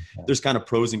 So there's kind of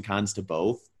pros and cons to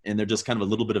both. And they're just kind of a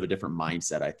little bit of a different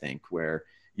mindset, I think, where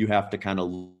you have to kind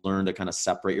of learn to kind of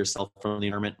separate yourself from the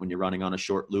environment when you're running on a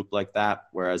short loop like that.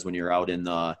 Whereas when you're out in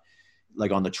the,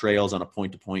 like on the trails on a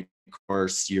point-to-point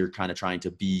course, you're kind of trying to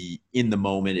be in the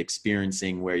moment,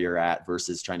 experiencing where you're at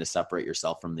versus trying to separate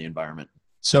yourself from the environment.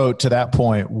 So to that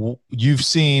point, you've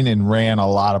seen and ran a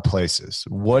lot of places.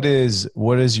 What is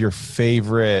your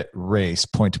favorite race,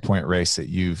 point-to-point race that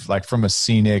you've like from a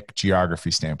scenic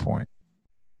geography standpoint?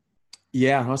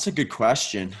 Yeah, that's a good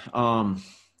question.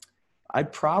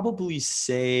 I'd probably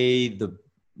say the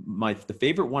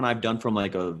favorite one I've done from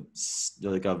like a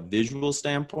visual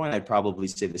standpoint, I'd probably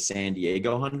say the San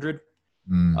Diego 100.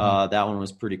 That one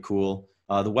was pretty cool.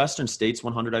 The Western States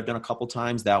 100 I've done a couple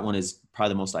times. That one is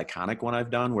probably the most iconic one I've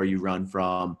done, where you run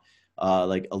from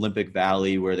like Olympic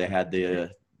Valley, where they had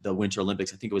the Winter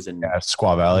Olympics. I think it was in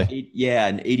Squaw Valley.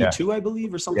 in 82, I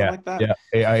believe, or something like that.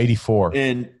 Yeah, 84.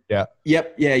 And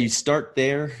you start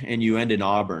there and you end in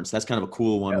Auburn. So that's kind of a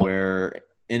cool one where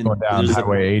going down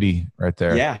Highway 80 right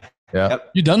there. Yeah.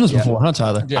 Yep. You've done this before, huh,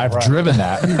 Tyler? Yeah, I've driven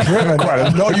that. You've driven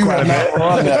quite no, you have not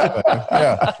run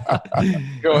that.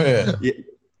 Yeah. Go ahead.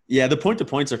 Yeah, the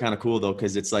point-to-points are kind of cool though,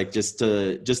 because it's like just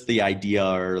the idea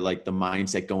or like the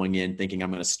mindset going in, thinking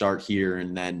I'm going to start here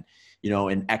and then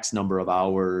in X number of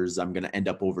hours I'm going to end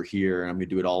up over here and I'm going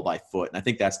to do it all by foot. And I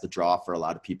think that's the draw for a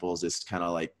lot of people, is this kind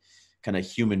of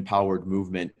human-powered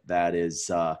movement that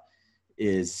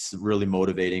is really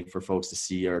motivating for folks to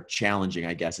see, or challenging,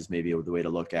 I guess, is maybe the way to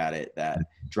look at it, that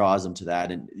draws them to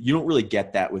that. And you don't really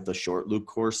get that with the short loop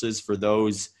courses. For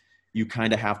those, you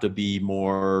kind of have to be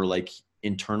more like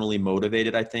internally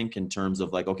motivated, I think, in terms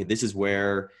of like, okay, this is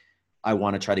where I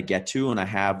want to try to get to. And I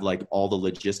have like all the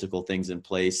logistical things in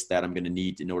place that I'm going to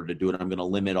need in order to do it. I'm going to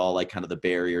limit all like kind of the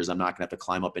barriers. I'm not going to have to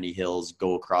climb up any hills,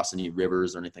 go across any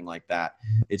rivers or anything like that.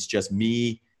 It's just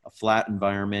me, a flat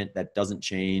environment that doesn't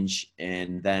change.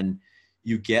 And then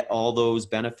you get all those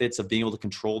benefits of being able to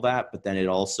control that. But then it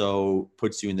also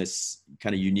puts you in this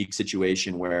kind of unique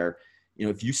situation where,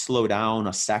 if you slow down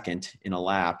a second in a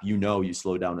lap, you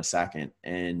slow down a second,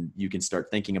 and you can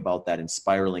start thinking about that and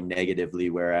spiraling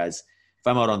negatively. Whereas if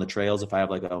I'm out on the trails, if I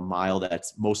have like a mile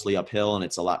that's mostly uphill and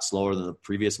it's a lot slower than the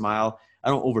previous mile, I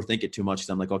don't overthink it too much, because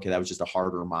I'm like, okay, that was just a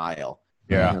harder mile.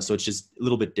 Yeah. So it's just a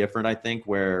little bit different, I think,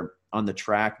 where on the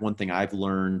track, one thing I've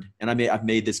learned, and I've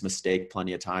made this mistake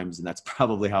plenty of times, and that's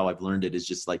probably how I've learned it, is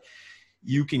just like,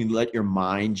 you can let your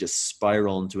mind just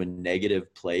spiral into a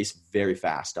negative place very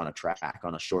fast on a track,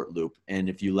 on a short loop. And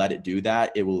if you let it do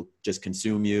that, it will just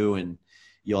consume you, and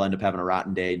you'll end up having a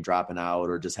rotten day and dropping out,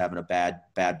 or just having a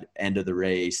bad end of the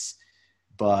race.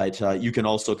 but you can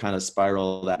also kind of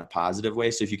spiral that in a positive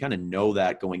way. So if you kind of know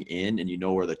that going in and you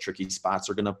know where the tricky spots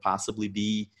are going to possibly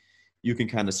be, you can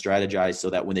kind of strategize so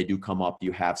that when they do come up,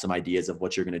 you have some ideas of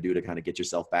what you're going to do to kind of get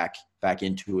yourself back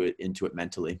into it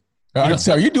mentally.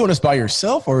 So are you doing this by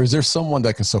yourself, or is there someone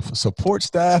that can support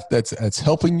staff that's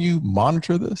helping you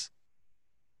monitor this?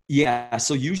 Yeah.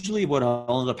 So usually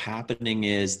what'll end up happening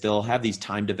is they'll have these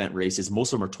timed event races.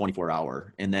 Most of them are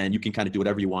 24-hour, and then you can kind of do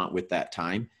whatever you want with that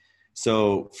time.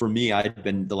 So for me, I've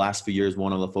been the last few years,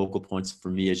 one of the focal points for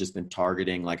me has just been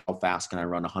targeting like how fast can I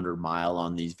run 100-mile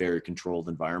on these very controlled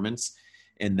environments.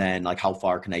 And then like how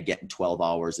far can I get in 12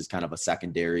 hours is kind of a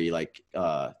secondary like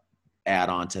add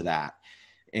on to that.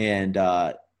 And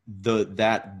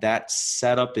that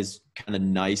setup is kind of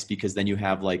nice because then you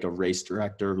have like a race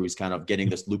director who's kind of getting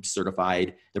this loop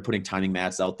certified. They're putting timing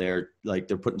mats out there. Like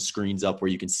they're putting screens up where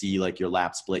you can see like your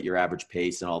lap split, your average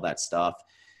pace and all that stuff.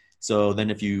 So then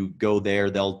if you go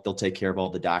there, they'll take care of all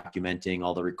the documenting,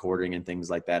 all the recording and things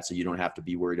like that. So you don't have to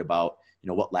be worried about,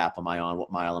 what lap am I on?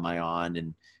 What mile am I on?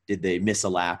 And did they miss a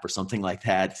lap or something like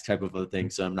that type of a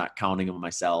thing? So I'm not counting them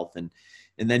myself. And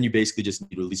then you basically just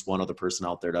need at least one other person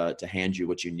out there to hand you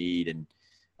what you need. And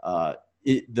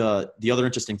the other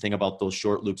interesting thing about those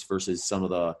short loops versus some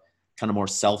of the kind of more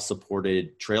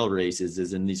self-supported trail races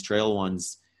is in these trail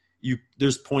ones,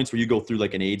 there's points where you go through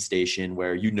like an aid station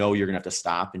where you're going to have to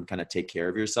stop and kind of take care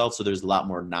of yourself. So there's a lot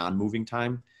more non-moving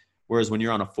time. Whereas when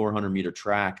you're on a 400-meter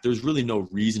track, there's really no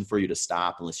reason for you to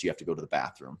stop unless you have to go to the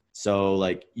bathroom. So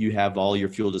like you have all your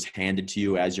fuel just handed to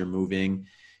you as you're moving.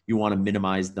 You want to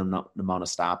minimize the amount of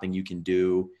stopping you can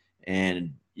do.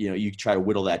 And, you try to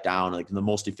whittle that down. Like the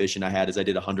most efficient I had is I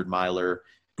did a 100-miler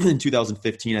in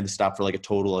 2015. I had to stop for like a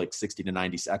total like 60 to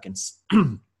 90 seconds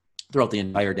throughout the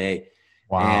entire day.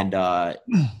 Wow. And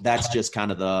that's just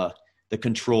kind of the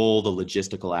control, the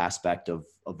logistical aspect of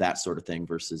that sort of thing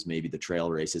versus maybe the trail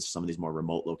races, some of these more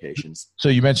remote locations. So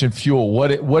you mentioned fuel.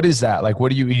 What is that? Like, what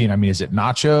are you eating? I mean, is it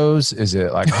nachos? Is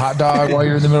it like a hot dog while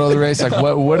you're in the middle of the race? Like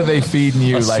what are they feeding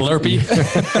you? Like Slurpee?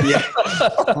 Yeah.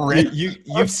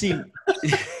 You've seen,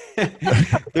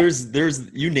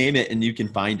 there's, you name it and you can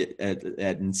find it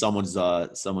in someone's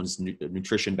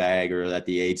nutrition bag or at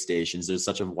the aid stations. There's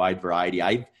such a wide variety.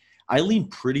 I lean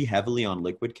pretty heavily on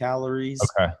liquid calories.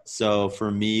 Okay. So for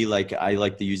me, like I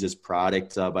like to use this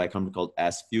product by a company called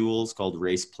S Fuels called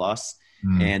Race Plus.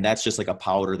 And that's just like a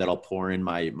powder that I'll pour in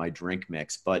my drink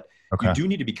mix. But you do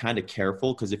need to be kind of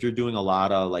careful because if you're doing a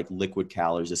lot of like liquid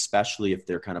calories, especially if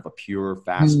they're kind of a pure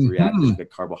fast reactive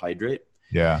carbohydrate,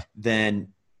 then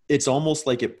it's almost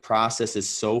like it processes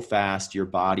so fast your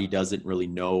body doesn't really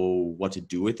know what to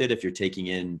do with it if you're taking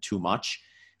in too much.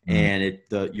 And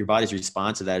your body's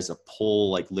response to that is to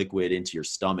pull like liquid into your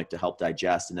stomach to help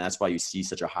digest. And that's why you see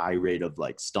such a high rate of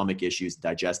like stomach issues,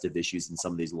 digestive issues in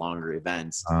some of these longer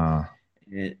events.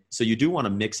 So you do want to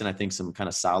mix in, I think, some kind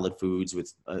of solid foods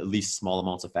with at least small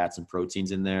amounts of fats and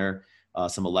proteins in there,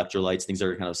 some electrolytes, things that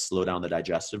are kind of slow down the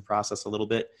digestive process a little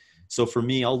bit. So for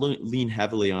me, I'll lean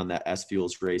heavily on that S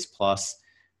Fuels Race Plus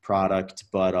product,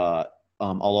 but I'll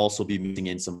also be mixing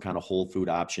in some kind of whole food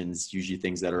options, usually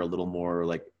things that are a little more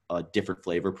like a different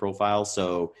flavor profile.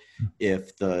 So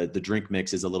if the drink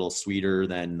mix is a little sweeter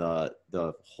than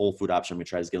the whole food option, I'm gonna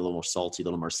try to get a little more salty, a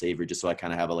little more savory, just so I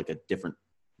kind of have a different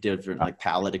like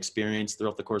palate experience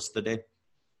throughout the course of the day.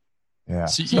 Yeah.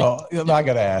 So I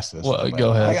got to ask this. Well,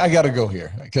 go ahead. I got to go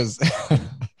here because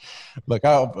look,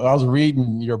 I was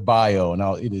reading your bio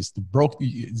and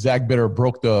Zach Bitter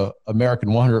broke the American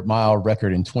 100-mile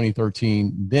record in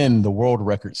 2013, then the world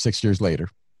record 6 years later.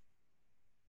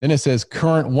 Then it says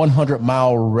current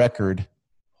 100-mile record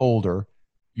holder.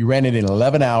 You ran it in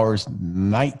 11 hours,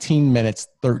 19 minutes,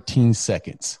 13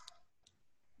 seconds.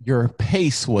 Your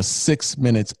pace was 6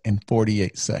 minutes and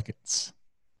 48 seconds.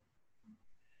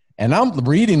 And I'm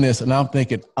reading this and I'm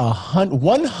thinking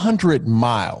 100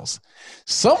 miles.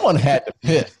 Someone had to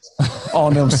piss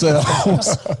on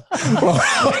themselves.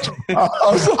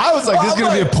 I was like, this is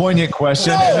going to be a poignant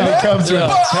question. And then it comes with,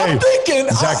 hey, I'm thinking,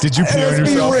 Zach, did you pee on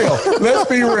yourself? Let's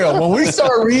be real. When we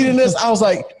started reading this, I was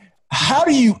like, how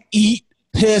do you eat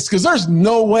piss? Because there's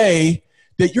no way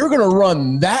that you're going to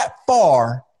run that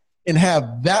far and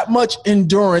have that much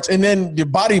endurance, and then your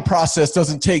body process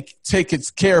doesn't take its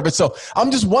care of it. So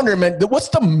I'm just wondering, man, what's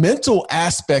the mental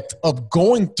aspect of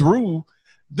going through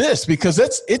this? Because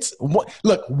it's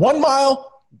 1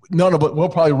 mile, none of it, we'll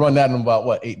probably run that in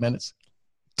about 8 minutes?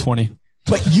 20.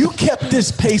 But you kept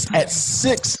this pace at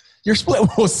 6. Your split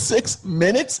was 6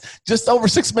 minutes, just over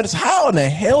 6 minutes. How in the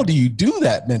hell do you do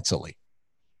that mentally?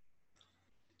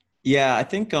 Yeah, I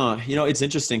think, it's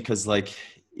interesting because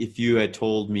if you had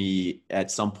told me at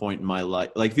some point in my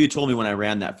life, like if you told me when I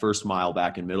ran that first mile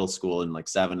back in middle school in like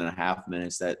 7.5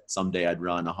 minutes, that someday I'd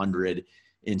run 100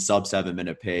 in sub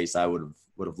 7-minute pace, I would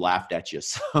have laughed at you.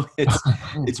 So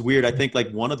it's weird. I think like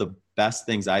one of the best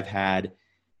things I've had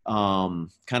kind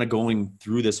of going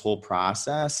through this whole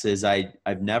process is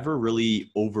I've never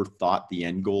really overthought the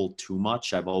end goal too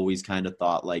much. I've always kind of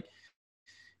thought like,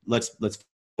 let's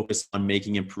focus on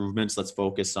making improvements. Let's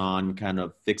focus on kind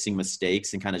of fixing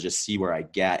mistakes and kind of just see where I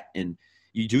get. And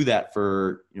you do that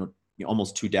for,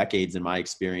 almost 2 decades in my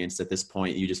experience. At this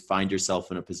point, you just find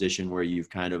yourself in a position where you've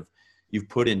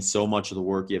put in so much of the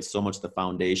work. You have so much of the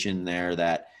foundation there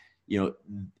that,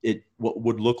 what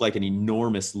would look like an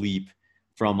enormous leap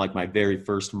from like my very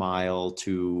first mile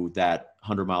to that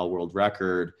 100-mile world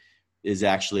record is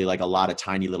actually like a lot of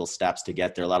tiny little steps to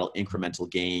get there, a lot of incremental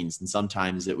gains. And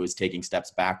sometimes it was taking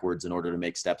steps backwards in order to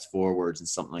make steps forwards and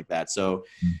something like that. So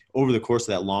over the course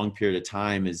of that long period of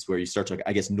time is where you start to,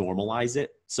 I guess, normalize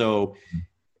it. So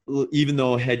even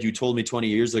though had you told me 20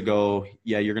 years ago,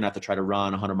 yeah, you're going to have to try to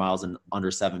run 100 miles in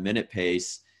under 7-minute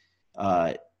pace.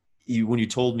 When you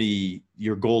told me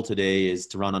your goal today is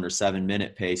to run under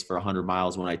 7-minute pace for 100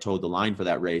 miles, when I toed the line for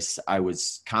that race, I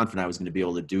was confident I was going to be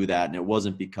able to do that. And it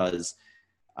wasn't because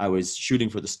I was shooting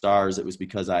for the stars. It was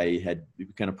because I had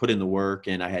kind of put in the work,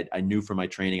 and I knew from my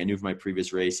training, I knew from my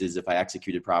previous races, if I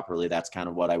executed properly, that's kind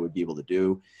of what I would be able to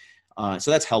do.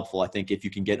 So that's helpful. I think if you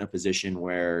can get in a position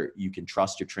where you can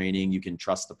trust your training, you can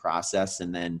trust the process,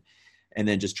 and then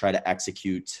just try to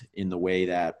execute in the way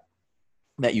that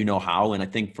you know how. And I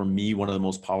think for me, one of the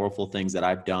most powerful things that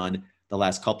I've done the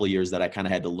last couple of years that I kind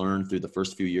of had to learn through the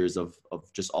first few years of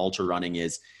just ultra running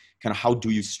is kind of how do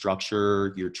you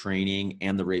structure your training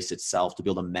and the race itself to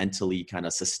be able to mentally kind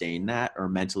of sustain that or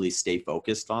mentally stay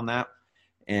focused on that.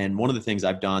 And one of the things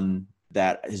I've done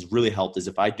that has really helped is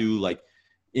if I do like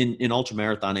in ultra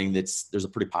marathoning, there's a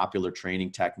pretty popular training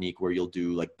technique where you'll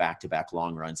do like back-to-back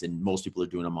long runs, and most people are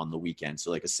doing them on the weekend. So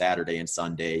like a Saturday and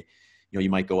Sunday, you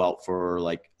might go out for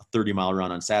like a 30-mile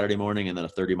run on Saturday morning and then a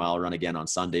 30-mile run again on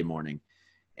Sunday morning.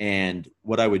 And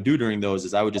what I would do during those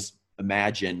is I would just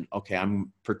imagine, okay,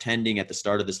 I'm pretending at the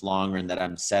start of this long run that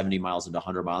I'm 70 miles into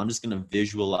 100 miles. I'm just going to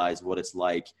visualize what it's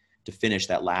like to finish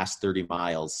that last 30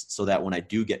 miles so that when I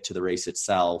do get to the race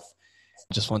itself.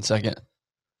 Just 1 second.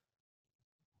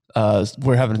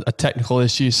 We're having a technical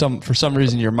issue. For some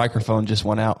reason, your microphone just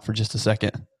went out for just a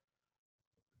second.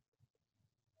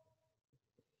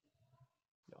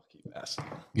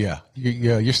 Yeah,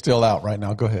 you're still out right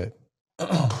now. Go ahead.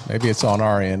 Maybe it's on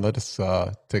our end. Let us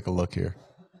take a look here.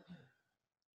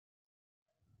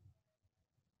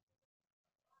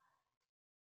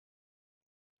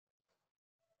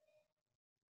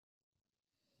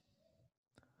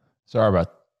 Sorry about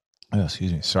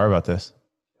this.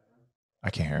 I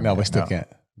can't hear him. No, we still can't.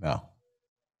 No.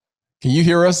 Can you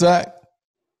hear us, Zach?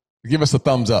 Give us a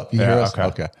thumbs up. You hear us?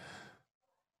 Okay.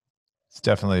 It's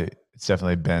definitely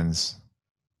Ben's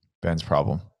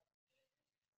problem.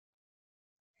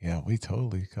 Yeah, we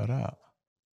totally cut out.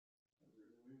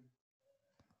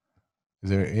 Is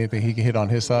there anything he can hit on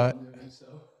his side?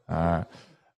 All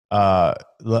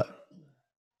right.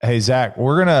 Hey Zach,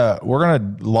 we're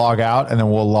gonna log out and then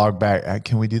we'll log back.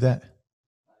 Can we do that?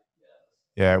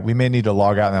 Yeah, we may need to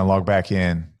log out and then log back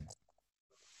in.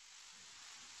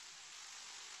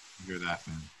 Hear that,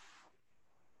 man?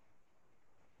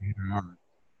 Can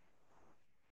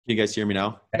you guys hear me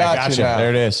now? Gotcha. There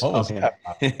it is. Okay.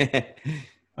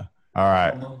 All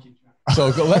right. So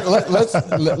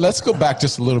let's go back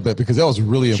just a little bit because that was a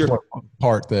really important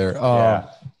part there.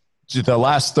 The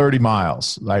last 30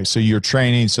 miles, like, so you're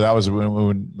training. So that was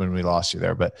when we lost you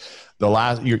there, but the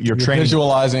last you're training,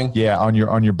 visualizing. Yeah. On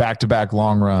your back-to-back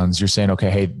long runs, you're saying,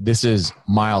 okay, hey, this is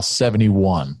mile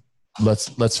 71.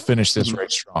 Let's finish this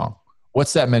race strong.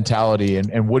 What's that mentality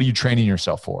and what are you training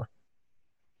yourself for?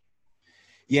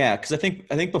 Yeah, because I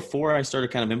think before I started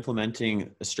kind of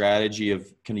implementing a strategy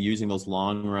of kind of using those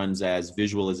long runs as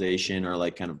visualization or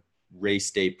like kind of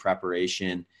race day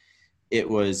preparation, it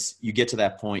was you get to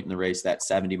that point in the race, that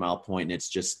 70-mile point, and it's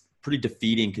just pretty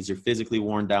defeating because you're physically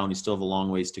worn down. You still have a long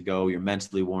ways to go. You're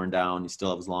mentally worn down. You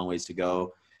still have a long ways to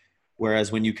go.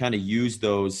 Whereas when you kind of use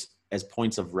those as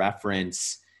points of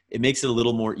reference, it makes it a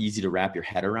little more easy to wrap your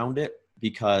head around it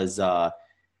because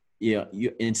you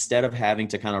instead of having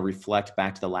to kind of reflect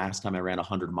back to the last time I ran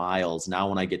 100 miles, now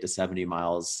when I get to 70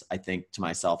 miles, I think to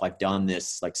myself, I've done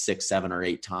this like 6, 7, or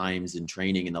 8 times in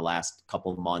training in the last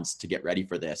couple of months to get ready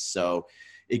for this. So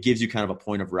it gives you kind of a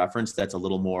point of reference that's a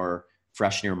little more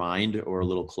fresh in your mind or a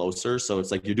little closer. So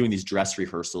it's like you're doing these dress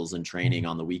rehearsals and training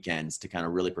on the weekends to kind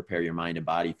of really prepare your mind and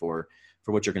body for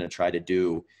for what you're going to try to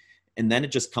do. And then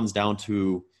it just comes down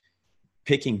to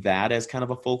picking that as kind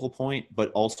of a focal point,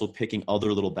 but also picking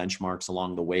other little benchmarks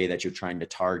along the way that you're trying to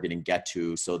target and get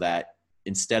to, so that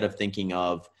instead of thinking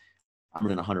of, I'm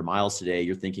running 100 miles today,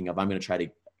 you're thinking of, I'm going to try to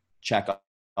check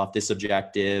off this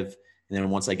objective. And then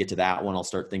once I get to that one, I'll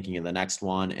start thinking of the next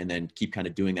one, and then keep kind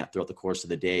of doing that throughout the course of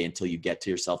the day until you get to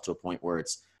yourself to a point where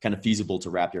it's kind of feasible to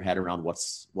wrap your head around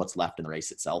what's left in the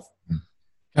race itself.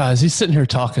 Guys, he's sitting here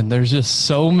talking. There's just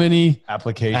so many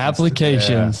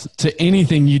applications to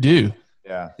anything you do.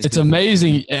 Yeah. It's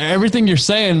amazing. Everything you're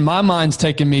saying, my mind's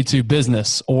taking me to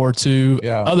business or to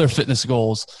other fitness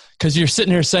goals. Cause you're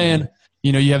sitting here saying,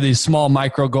 you know, you have these small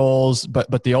micro goals,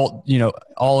 but the old, you know,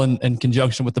 all in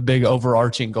conjunction with the big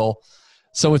overarching goal.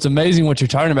 So it's amazing what you're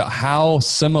talking about, how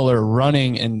similar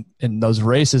running and those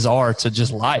races are to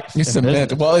just life. It's the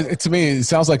mental. Well, to me, it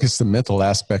sounds like it's the mental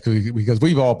aspect, because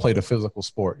we've all played a physical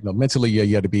sport. You know, mentally,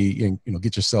 you have to be, you know,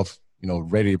 get yourself, you know,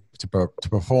 ready to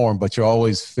perform, but you're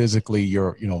always physically,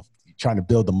 you're, you know, trying to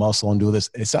build the muscle and do this.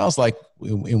 It sounds like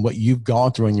in what you've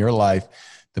gone through in your life,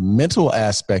 the mental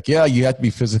aspect, you have to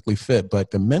be physically fit,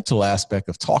 but the mental aspect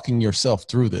of talking yourself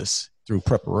through this, through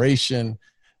preparation,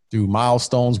 through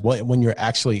milestones, when you're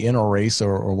actually in a race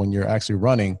or when you're actually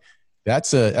running,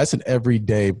 that's an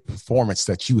everyday performance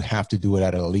that you have to do it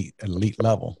at an elite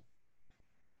level.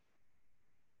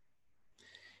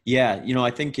 Yeah. You know,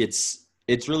 I think it's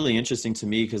really interesting to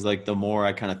me, because like the more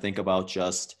I kind of think about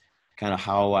just kind of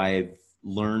how I've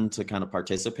learned to kind of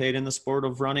participate in the sport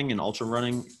of running and ultra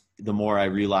running, the more I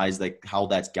realize like how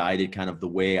that's guided kind of the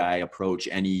way I approach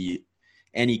any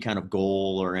kind of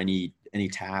goal or any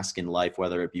task in life,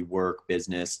 whether it be work,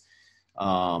 business, you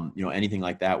know, anything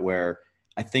like that, where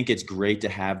I think it's great to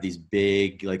have these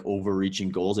big, like overreaching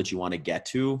goals that you want to get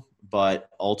to. But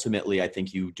ultimately, I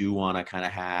think you do want to kind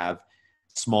of have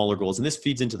smaller goals. And this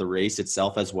feeds into the race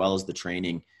itself as well as the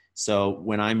training. So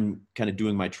when I'm kind of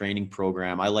doing my training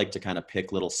program, I like to kind of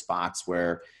pick little spots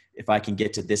where if I can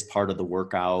get to this part of the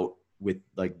workout with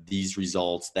like these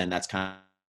results, then that's kind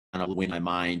of win my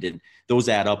mind. And those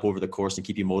add up over the course and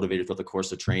keep you motivated throughout the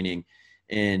course of training.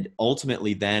 And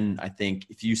ultimately, then I think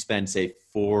if you spend, say,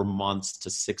 4 months to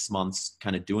 6 months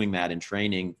kind of doing that in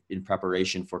training in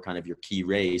preparation for kind of your key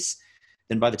race,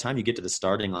 then by the time you get to the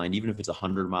starting line, even if it's a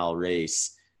 100-mile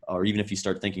race, or even if you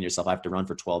start thinking to yourself, I have to run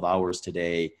for 12 hours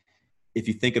today, if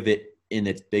you think of it in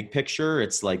its big picture,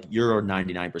 it's like you're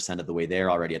 99% of the way there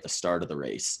already at the start of the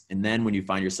race. And then when you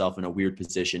find yourself in a weird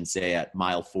position, say at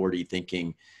mile 40,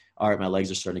 thinking, all right, my legs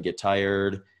are starting to get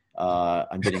tired.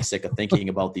 I'm getting sick of thinking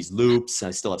about these loops, and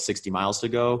I still have 60 miles to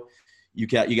go. You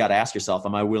got to ask yourself,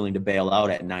 am I willing to bail out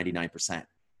at 99%?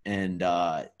 And,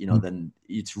 you know, then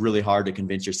it's really hard to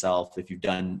convince yourself if you're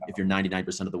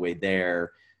 99% of the way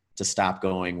there to stop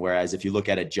going. Whereas if you look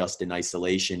at it just in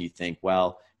isolation, you think,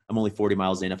 well, I'm only 40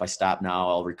 miles in. If I stop now,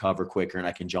 I'll recover quicker and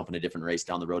I can jump in a different race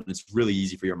down the road. And it's really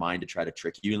easy for your mind to try to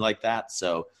trick you like that.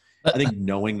 So I think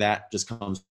knowing that just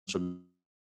comes from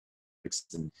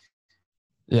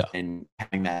and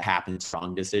having that happen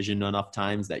strong decision enough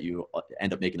times that you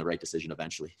end up making the right decision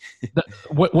eventually.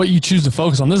 What you choose to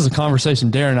focus on, this is a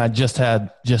conversation Darren and I just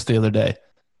had just the other day.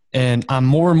 And I'm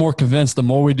more and more convinced the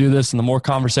more we do this and the more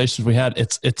conversations we had,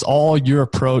 it's all your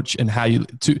approach and how you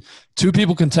two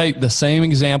people can take the same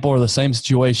example or the same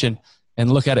situation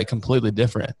and look at it completely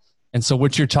different. And so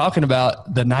what you're talking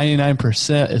about, the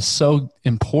 99% is so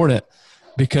important,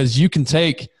 because you can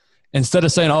take, instead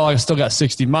of saying, oh, I still got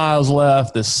 60 miles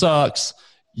left, this sucks,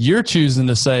 you're choosing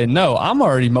to say, no, I'm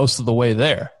already most of the way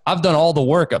there. I've done all the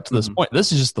work up to this point.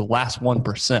 This is just the last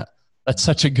 1%. That's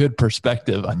such a good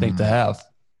perspective, I think, to have.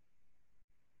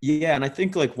 Yeah. And I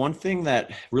think like one thing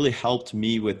that really helped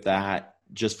me with that,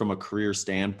 just from a career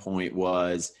standpoint,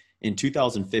 was in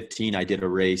 2015, I did a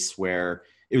race where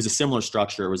it was a similar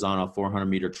structure. It was on a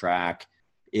 400-meter track.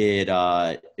 It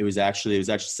was actually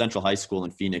Central High School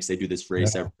in Phoenix. They do this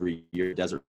race every year,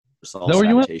 Desert Salt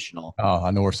Invitational. Oh,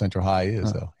 I know where Central High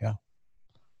is, though. Yeah.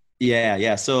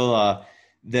 Yeah. So I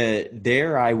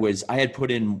had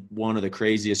put in one of the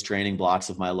craziest training blocks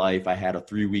of my life. I had a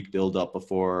 3-week buildup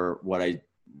before what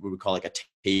we would call like a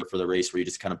taper for the race, where you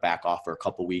just kind of back off for a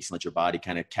couple of weeks and let your body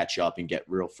kind of catch up and get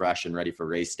real fresh and ready for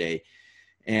race day.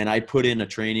 And I put in a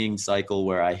training cycle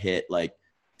where I hit I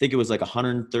think it was like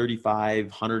 135,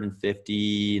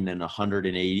 150, and then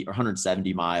 180 or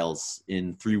 170 miles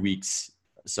in 3 weeks.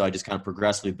 So I just kind of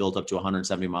progressively built up to a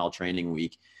 170-mile training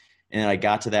week. And I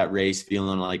got to that race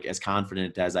feeling like as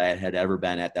confident as I had ever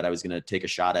been at that I was going to take a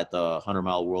shot at the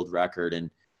 100-mile world record.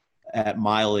 And at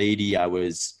mile 80,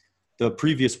 the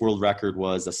previous world record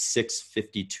was a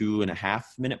 6:52.5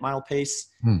 minute mile pace.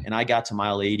 And I got to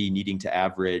mile 80 needing to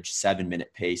average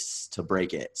 7-minute pace to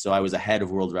break it. So I was ahead of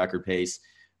world record pace,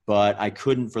 but I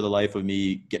couldn't for the life of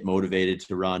me get motivated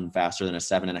to run faster than a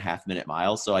 7.5 minute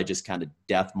mile. So I just kind of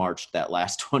death marched that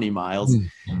last 20 miles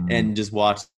and just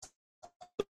watched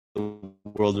the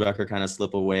world record kind of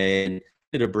slip away, and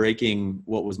ended up breaking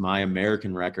what was my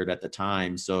American record at the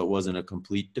time. So it wasn't a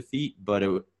complete defeat, but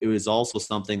it was also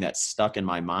something that stuck in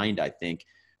my mind, I think,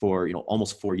 for,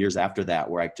 almost 4 years after that,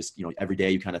 where I just, every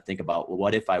day you kind of think about, well,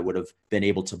 what if I would have been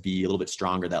able to be a little bit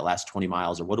stronger that last 20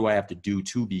 miles, or what do I have to do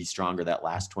to be stronger that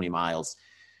last 20 miles?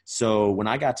 So when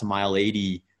I got to mile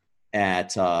 80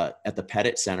 at the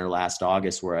Pettit Center last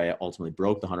August, where I ultimately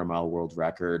broke the 100-mile world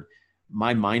record,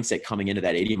 my mindset coming into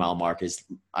that 80-mile mark is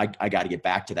I got to get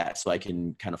back to that so I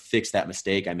can kind of fix that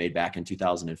mistake I made back in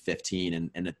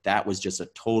 2015. And that was just a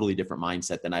totally different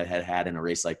mindset than I had in a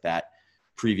race like that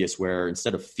previous, where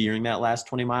instead of fearing that last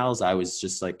 20 miles, I was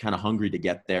just like kind of hungry to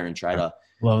get there and try to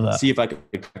see if I could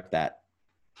correct that.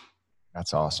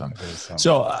 That's awesome.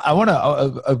 So I want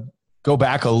to go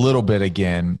back a little bit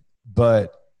again,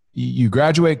 but you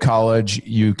graduate college,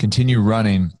 you continue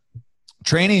running.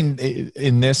 Training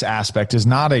in this aspect is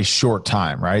not a short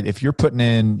time, right? If you're putting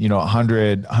in,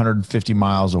 100, 150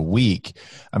 miles a week,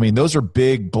 I mean, those are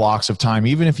big blocks of time,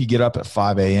 even if you get up at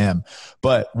 5 a.m.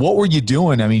 But what were you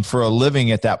doing, for a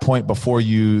living at that point before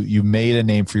you made a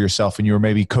name for yourself and you were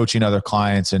maybe coaching other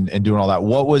clients and doing all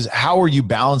that? How were you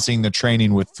balancing the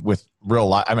training with real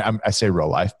life? I mean, I say real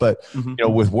life, but,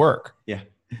 with work.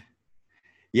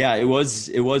 Yeah, it was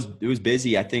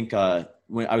busy. I think,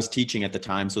 when I was teaching at the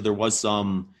time, so there was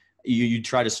you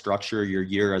try to structure your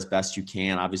year as best you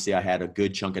can. Obviously I had a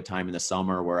good chunk of time in the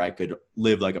summer where I could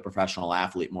live like a professional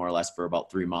athlete more or less for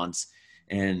about 3 months.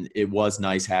 And it was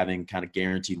nice having kind of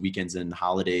guaranteed weekends and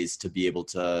holidays to be able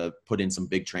to put in some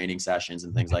big training sessions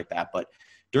and things like that. But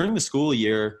during the school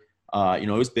year, it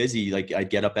was busy. Like I'd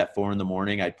get up at 4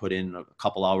 a.m. I'd put in a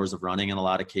couple hours of running in a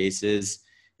lot of cases,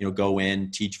 go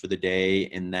in, teach for the day.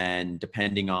 And then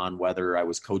depending on whether I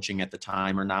was coaching at the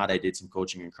time or not, I did some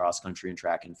coaching in cross country and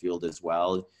track and field as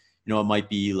well. It might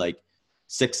be like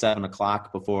 6, 7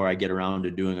 o'clock before I get around to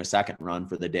doing a second run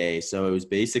for the day. So it was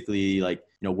basically like,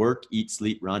 work, eat,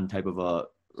 sleep, run type of a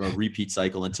repeat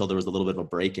cycle until there was a little bit of a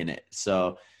break in it.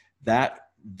 So that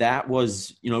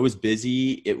was, it was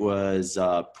busy. It was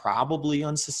probably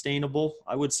unsustainable,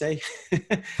 I would say,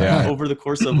 over the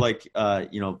course of a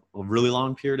really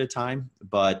long period of time.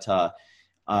 But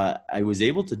I was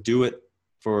able to do it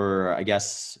for, I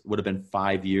guess, would have been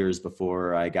 5 years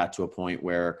before I got to a point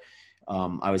where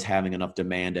I was having enough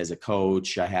demand as a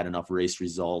coach. I had enough race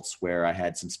results where I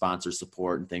had some sponsor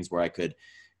support and things where I could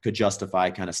justify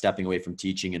kind of stepping away from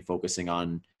teaching and focusing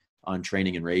on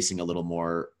training and racing a little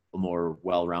more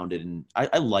well-rounded. And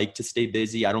I like to stay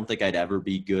busy. I don't think I'd ever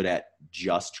be good at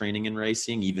just training and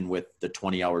racing, even with the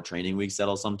 20-hour training weeks that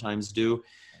I'll sometimes do.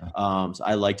 So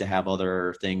I like to have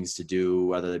other things to do,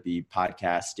 whether it be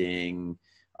podcasting,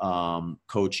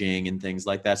 coaching and things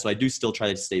like that. So I do still try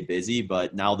to stay busy,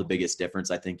 but now the biggest difference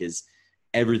I think is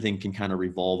everything can kind of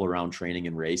revolve around training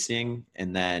and racing.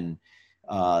 And then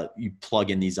you plug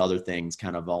in these other things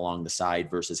kind of along the side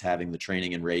versus having the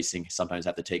training and racing sometimes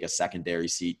have to take a secondary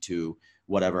seat to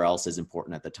whatever else is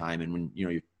important at the time. And when,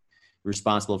 you're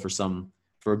responsible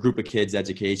for a group of kids'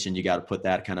 education, you got to put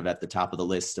that kind of at the top of the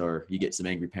list or you get some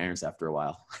angry parents after a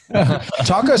while.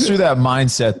 Talk us through that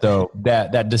mindset though,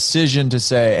 that decision to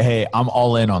say, hey, I'm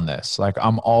all in on this. Like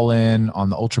I'm all in on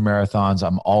the ultra marathons.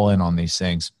 I'm all in on these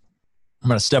things. I'm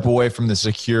going to step away from the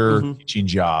secure teaching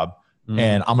job.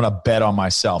 And I'm going to bet on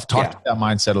myself. Talk to that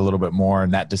mindset a little bit more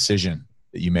and that decision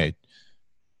that you made.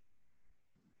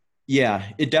 Yeah,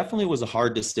 it definitely was a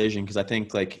hard decision because I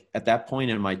think like at that point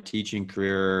in my teaching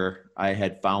career, I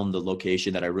had found the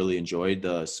location that I really enjoyed,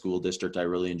 the school district I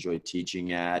really enjoyed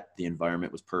teaching at. The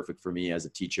environment was perfect for me as a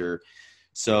teacher.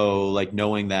 So like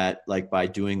knowing that like by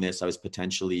doing this, I was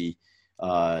potentially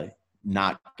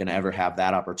not going to ever have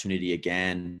that opportunity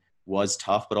again was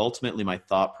tough. But ultimately my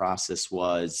thought process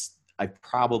was I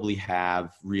probably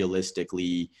have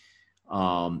realistically,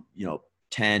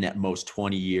 10 at most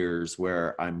 20 years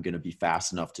where I'm going to be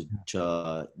fast enough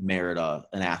to merit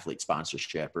an athlete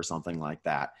sponsorship or something like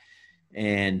that.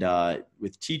 And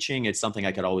with teaching, it's something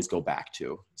I could always go back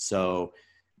to. So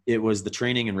it was the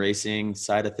training and racing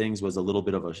side of things was a little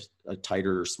bit of a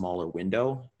tighter, smaller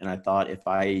window. And I thought if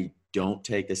I don't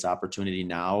take this opportunity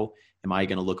now, am I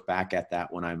going to look back at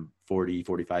that when I'm 40,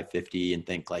 45, 50 and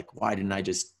think like, why didn't I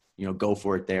just, go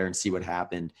for it there and see what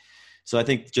happened? So I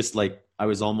think just like I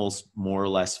was almost more or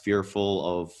less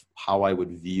fearful of how I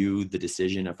would view the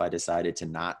decision if I decided to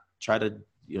not try to,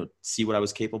 see what I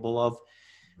was capable of,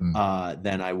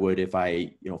 than I would if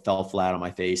I, fell flat on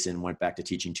my face and went back to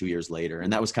teaching 2 years later.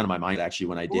 And that was kind of my mind actually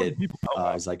when I did.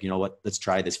 I was like, you know what, let's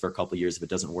try this for a couple of years. If it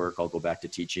doesn't work, I'll go back to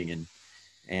teaching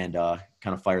and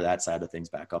kind of fire that side of things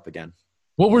back up again.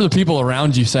 What were the people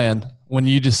around you saying when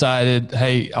you decided,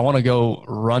 hey, I want to go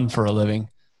run for a living?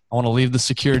 I want to leave the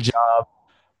secure job.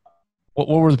 What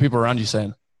were the people around you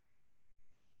saying?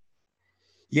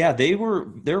 Yeah,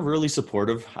 they're really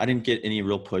supportive. I didn't get any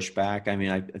real pushback. I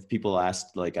mean, people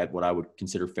asked like what I would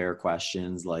consider fair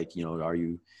questions, like, are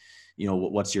you,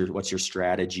 what's your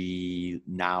strategy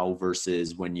now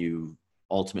versus when you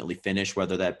ultimately finish,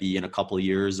 whether that be in a couple of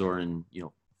years or in,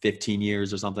 15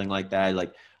 years or something like that.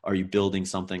 Like, are you building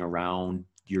something around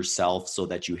yourself so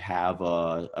that you have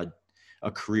a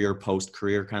career,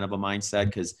 post-career kind of a mindset?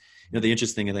 Because, the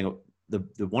interesting thing, the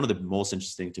one of the most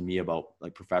interesting to me about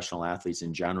like professional athletes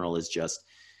in general is just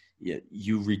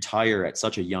you retire at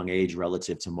such a young age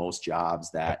relative to most jobs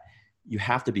that you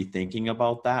have to be thinking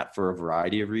about that for a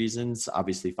variety of reasons,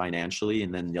 obviously financially.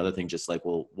 And then the other thing, just like,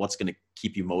 well, what's going to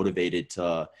keep you motivated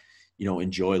to,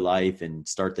 enjoy life and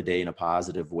start the day in a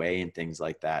positive way and things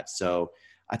like that. So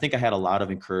I think I had a lot of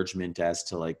encouragement as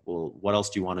to like, well, what else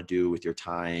do you want to do with your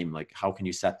time? Like, how can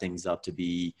you set things up to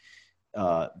be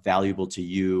valuable to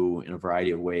you in a variety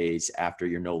of ways after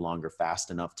you're no longer fast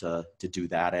enough to do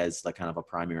that as like kind of a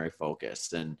primary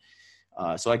focus. And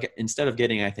so instead of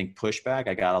getting, I think, pushback,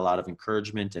 I got a lot of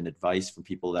encouragement and advice from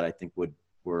people that I think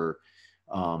were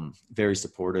very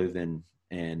supportive and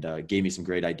gave me some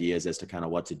great ideas as to kind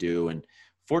of what to do. And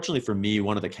fortunately for me,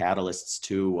 one of the catalysts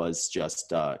too was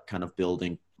just kind of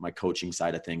building my coaching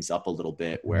side of things up a little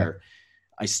bit, where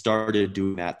I started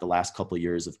doing that the last couple of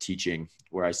years of teaching,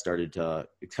 where I started to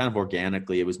kind of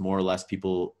organically, it was more or less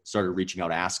people started reaching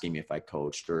out, asking me if I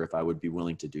coached or if I would be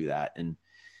willing to do that. And,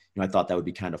 I thought that would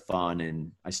be kind of fun.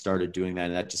 And I started doing that,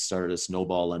 and that just started to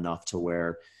snowball enough to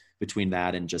where between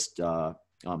that and just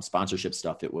sponsorship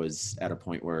stuff, it was at a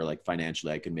point where like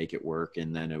financially I could make it work.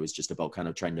 And then it was just about kind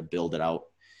of trying to build it out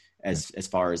as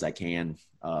far as I can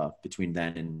between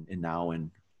then and now,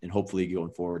 and hopefully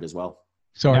going forward as well.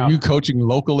 So are you coaching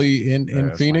locally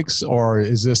in Phoenix, or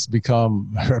is this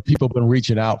have people been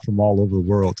reaching out from all over the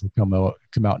world to come out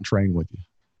and train with you?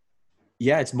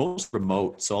 Yeah, it's most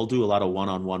remote. So I'll do a lot of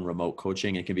one-on-one remote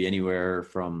coaching. It can be anywhere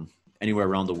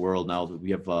around the world. Now we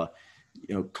have,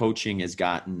 coaching has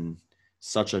gotten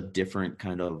such a different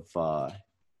kind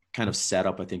of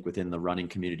setup, I think, within the running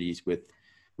communities with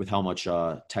how much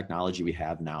technology we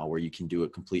have now, where you can do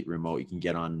it complete remote. You can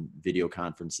get on video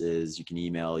conferences, you can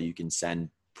email, you can send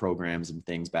programs and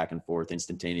things back and forth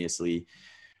instantaneously.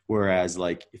 Whereas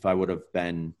like if I would have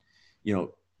been,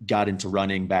 got into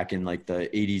running back in like the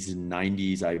 80s and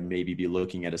 90s, I'd maybe be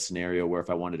looking at a scenario where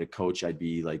if I wanted to coach, I'd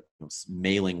be like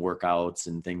mailing workouts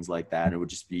and things like that. And it would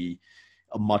just be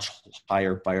a much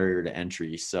higher barrier to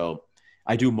entry. So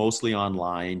I do mostly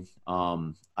online.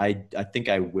 I think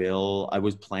I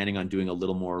was planning on doing a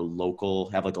little more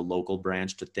local, have like a local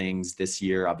branch to things this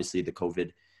year. Obviously the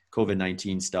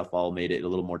COVID-19 stuff all made it a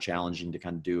little more challenging to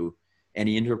kind of do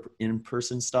any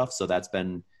in-person stuff. So that's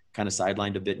been kind of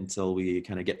sidelined a bit until we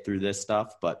kind of get through this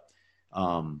stuff, but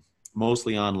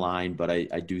mostly online. But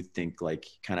I do think like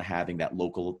kind of having that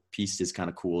local piece is kind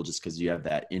of cool, just because you have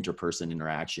that interperson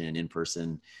interaction,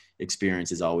 in-person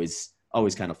experience is always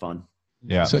kind of fun.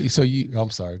 Yeah. So I'm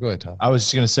sorry, go ahead, Tom. I was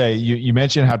just going to say, you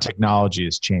mentioned how technology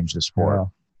has changed the sport.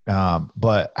 Yeah.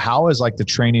 But how is like the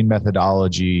training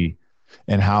methodology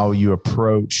and how you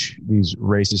approach these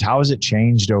races, how has it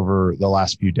changed over the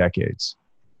last few decades?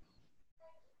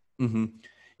 Mm-hmm.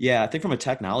 Yeah, I think from a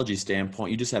technology standpoint,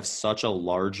 you just have such a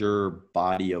larger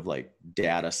body of like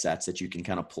data sets that you can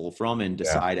kind of pull from and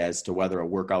decide as to whether a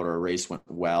workout or a race went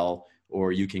well,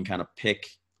 or you can kind of pick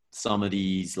some of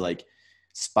these like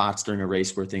spots during a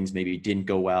race where things maybe didn't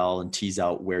go well and tease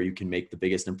out where you can make the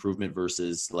biggest improvement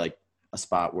versus like a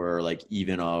spot where like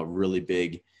even a really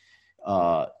big,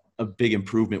 a big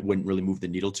improvement wouldn't really move the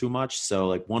needle too much. So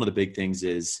like one of the big things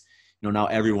is, now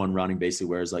everyone running basically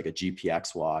wears like a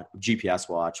GPS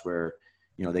watch where,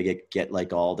 they get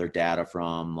like all their data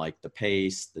from like the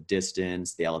pace, the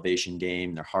distance, the elevation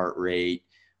gain, their heart rate.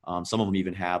 Some of them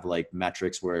even have like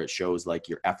metrics where it shows like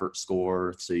your effort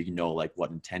score, so you can know like what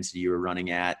intensity you were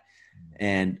running at.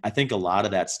 And I think a lot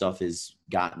of that stuff has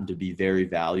gotten to be very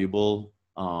valuable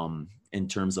in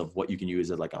terms of what you can use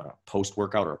as like a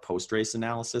post-workout or a post-race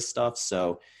analysis stuff.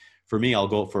 So for me, I'll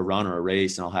go for a run or a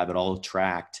race and I'll have it all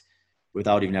tracked.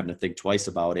 without even having to think twice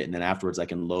about it. And then afterwards I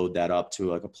can load that up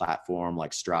to like a platform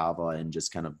like Strava and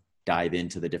just kind of dive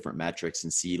into the different metrics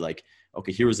and see like,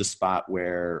 okay, here was a spot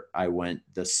where I went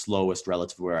the slowest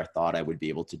relative to where I thought I would be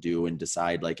able to do, and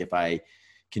decide like, if I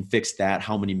can fix that,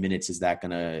 how many minutes is that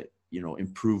going to,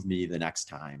 improve me the next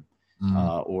time?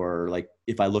 Or like,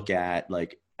 if I look at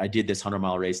like, I did this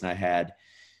 100-mile race and I had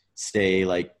say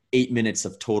like 8 minutes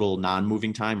of total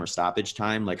non-moving time or stoppage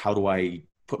time. Like, how do I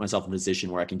put myself in a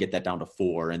position where I can get that down to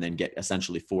 4 and then get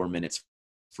essentially 4 minutes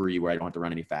free where I don't have to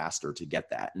run any faster to get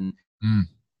that? And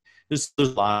there's a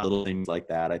lot of little things like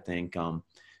that. I think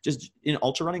just in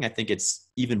ultra running, I think it's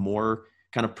even more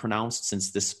kind of pronounced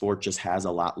since this sport just has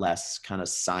a lot less kind of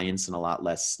science and a lot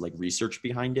less like research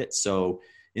behind it. So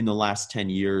in the last 10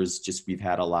 years, just we've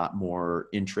had a lot more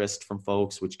interest from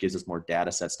folks, which gives us more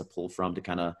data sets to pull from to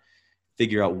kind of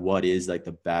figure out what is like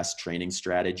the best training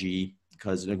strategy.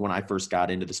 Because when I first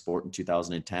got into the sport in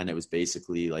 2010, it was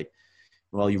basically like,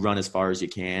 well, you run as far as you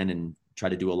can and try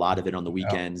to do a lot of it on the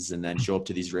weekends and then show up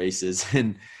to these races.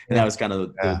 And that was kind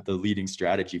of the leading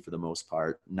strategy for the most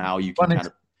part. Now you can kind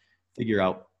of figure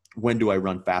out, when do I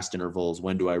run fast intervals?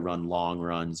 When do I run long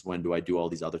runs? When do I do all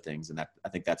these other things? And I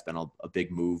think that's been a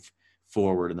big move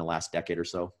forward in the last decade or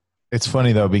so. It's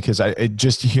funny though, because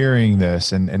just hearing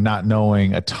this and not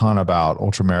knowing a ton about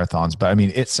ultra marathons, but I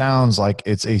mean, it sounds like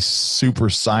it's a super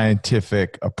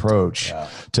scientific approach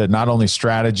to not only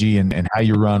strategy and how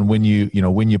you run, when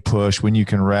you push, when you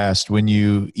can rest, when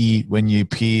you eat, when you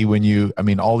pee,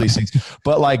 all these things,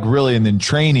 but like really, and then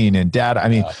training and data. I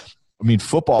mean,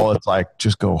 football is like,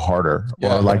 just go harder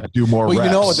or like do more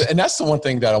reps. And that's the one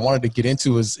thing that I wanted to get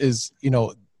into is,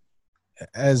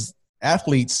 as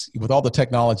athletes, with all the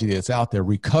technology that's out there,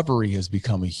 recovery has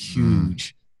become a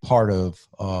huge part of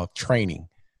training.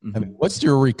 I mean, what's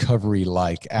your recovery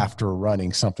like after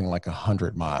running something like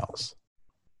 100 miles?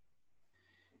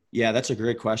 Yeah, that's a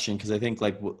great question. Cause I think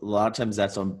like a lot of times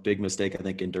that's a big mistake I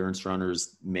think endurance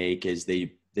runners make, is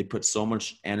they put so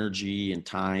much energy and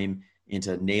time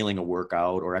into nailing a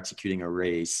workout or executing a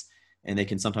race. And they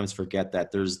can sometimes forget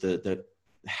that there's the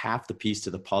half the piece to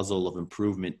the puzzle of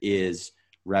improvement is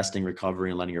resting, recovery,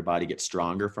 and letting your body get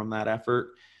stronger from that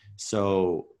effort.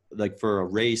 So like for a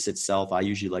race itself, I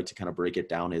usually like to kind of break it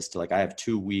down as to like, I have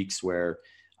 2 weeks where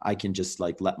I can just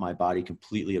like let my body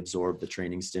completely absorb the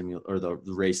training stimulus or the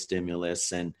race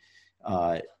stimulus. And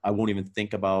I won't even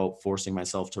think about forcing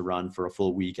myself to run for a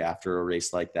full week after a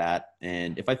race like that.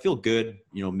 And if I feel good,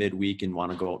 midweek and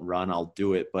want to go out and run, I'll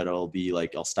do it, but it'll be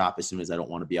like, I'll stop as soon as I don't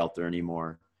want to be out there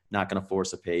anymore. Not going to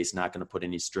force a pace, not going to put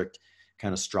any strict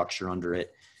kind of structure under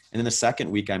it. And then the second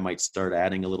week I might start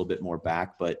adding a little bit more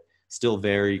back, but still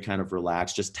very kind of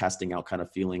relaxed, just testing out, kind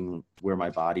of feeling where my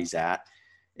body's at.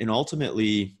 And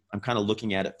ultimately I'm kind of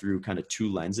looking at it through kind of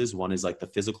 2 lenses. One is like the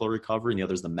physical recovery and the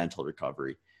other is the mental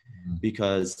recovery.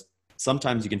 Because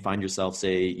sometimes you can find yourself,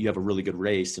 say you have a really good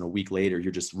race and a week later,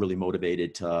 you're just really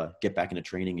motivated to get back into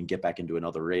training and get back into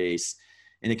another race.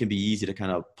 And it can be easy to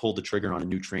kind of pull the trigger on a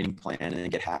new training plan and then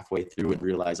get halfway through and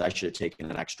realize I should have taken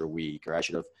an extra week, or I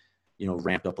should have,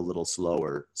 ramped up a little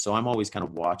slower. So I'm always kind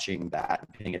of watching that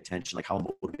and paying attention, like how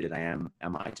motivated am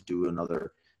I to do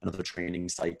another training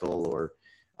cycle, or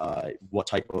what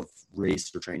type of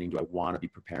race or training do I want to be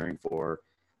preparing for,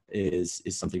 is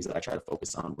some things that I try to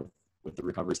focus on with the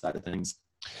recovery side of things.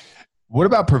 What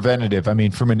about preventative? I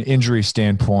mean, from an injury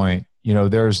standpoint,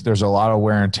 there's a lot of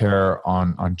wear and tear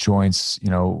on joints,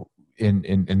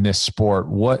 in this sport.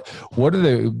 What are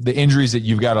the injuries that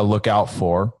you've got to look out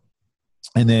for?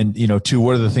 And then, 2,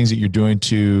 what are the things that you're doing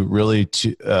to really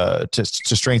to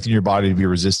strengthen your body to be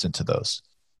resistant to those?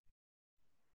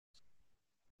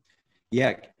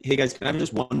 Yeah. Hey guys, can I have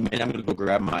just 1 minute? I'm going to go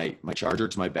grab my charger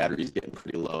because my battery's getting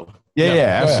pretty low.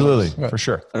 Yeah, absolutely. For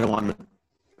sure. I don't want to,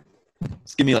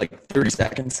 just give me like 30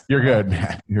 seconds. You're good,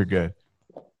 man. You're good.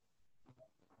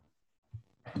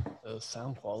 The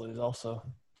sound quality is also.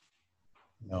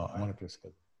 No, I want to just go.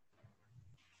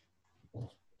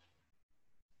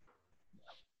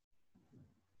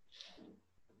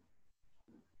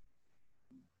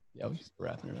 Yeah, we just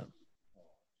wrapping it up.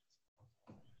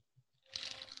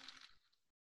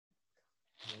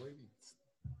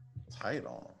 Tight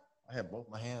on them. I had both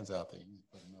my hands out there. You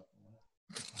put them up.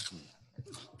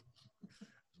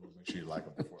 Make sure you like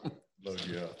them before I load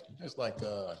you up. Just like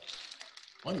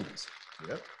onions.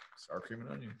 Yep. Sour cream and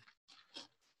onion.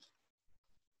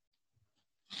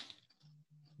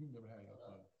 You've never had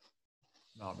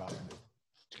no, about it.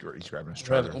 He's grabbing his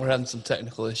charger. We're having some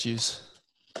technical issues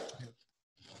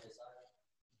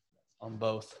on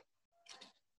both.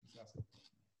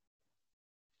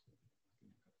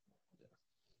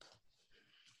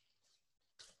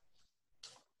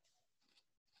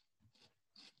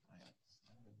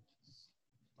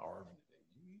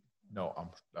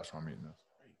 That's why I'm eating this.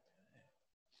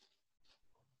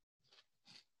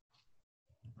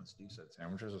 You said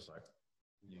sandwiches. It's like,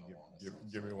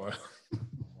 give me one.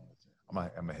 I'm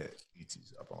gonna hit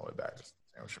Eatsies up on the way back.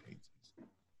 Sandwich from Eatsies.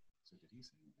 So did he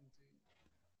say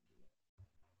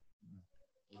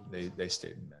anything? They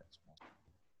stayed in that small.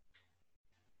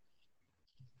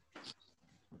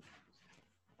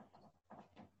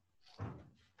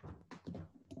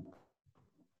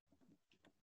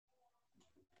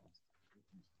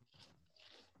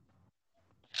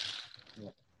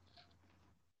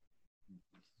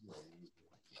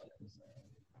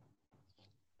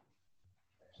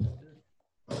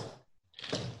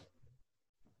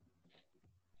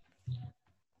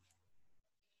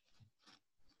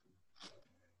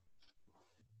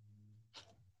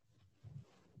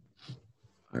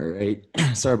 All right.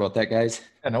 Sorry about that, guys.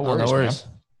 Yeah, no worries.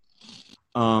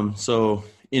 No worries. So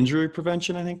injury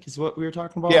prevention, I think, is what we were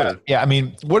talking about. Yeah. Yeah. I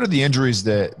mean, what are the injuries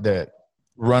that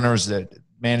runners that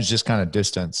manage this kind of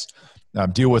distance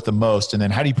deal with the most? And then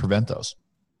how do you prevent those?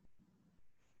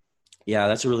 Yeah,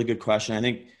 that's a really good question. I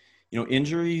think,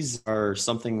 injuries are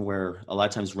something where a lot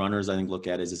of times runners, I think, look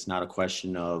at as it's not a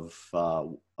question of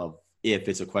if,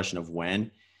 it's a question of when.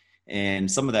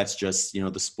 And some of that's just,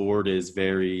 the sport is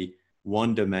very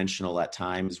one-dimensional at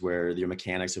times where your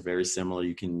mechanics are very similar.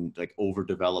 You can like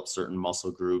overdevelop certain muscle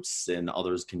groups and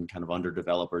others can kind of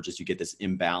underdevelop, or just you get this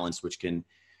imbalance, which can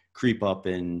creep up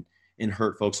and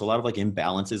hurt folks. A lot of like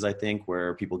imbalances, I think,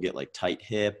 where people get like tight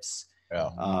hips,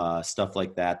 stuff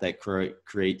like that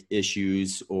create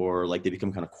issues, or like they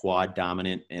become kind of quad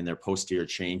dominant and their posterior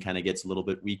chain kind of gets a little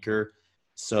bit weaker.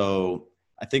 So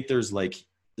I think there's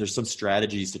some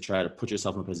strategies to try to put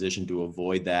yourself in a position to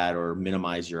avoid that or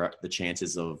minimize the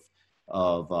chances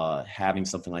of having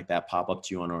something like that pop up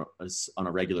to you on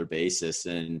a regular basis.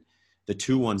 And the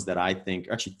two ones that I think,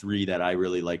 actually three that I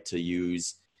really like to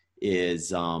use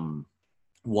is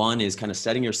one is kind of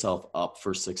setting yourself up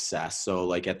for success. So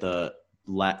like at the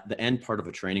end part of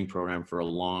a training program for a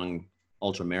long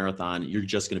ultra marathon, you're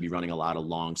just going to be running a lot of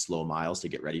long, slow miles to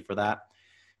get ready for that.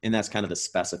 And that's kind of the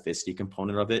specificity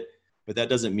component of it. But that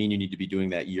doesn't mean you need to be doing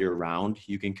that year round.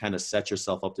 You can kind of set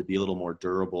yourself up to be a little more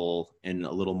durable and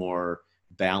a little more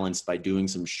balanced by doing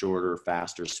some shorter,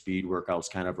 faster speed workouts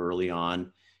kind of early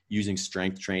on, using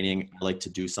strength training. I like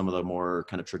to do some of the more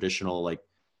kind of traditional like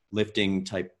lifting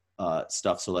type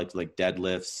stuff. So like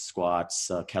deadlifts, squats,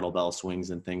 kettlebell swings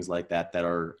and things like that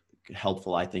are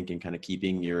helpful, I think, in kind of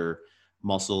keeping your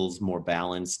muscles more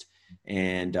balanced.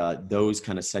 And those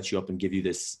kind of set you up and give you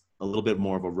this a little bit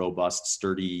more of a robust,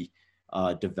 sturdy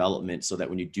development, so that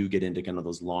when you do get into kind of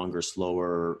those longer,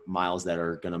 slower miles that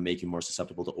are going to make you more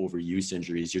susceptible to overuse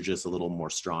injuries, you're just a little more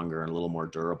stronger and a little more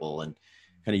durable, and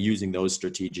kind of using those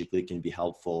strategically can be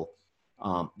helpful.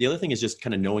 The other thing is just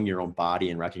kind of knowing your own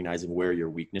body and recognizing where your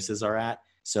weaknesses are at.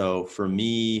 So for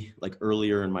me, like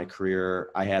earlier in my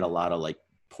career, I had a lot of like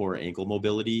poor ankle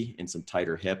mobility and some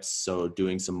tighter hips. So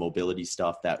doing some mobility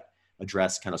stuff that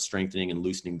address kind of strengthening and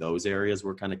loosening those areas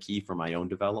were kind of key for my own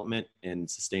development and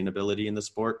sustainability in the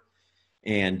sport.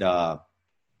 And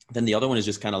then the other one is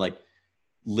just kind of like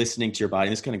listening to your body.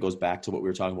 And this kind of goes back to what we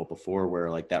were talking about before,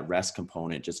 where like that rest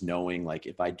component, just knowing like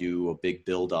if I do a big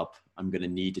buildup, I'm going to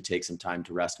need to take some time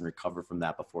to rest and recover from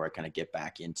that before I kind of get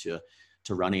back into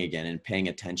running again, and paying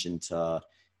attention to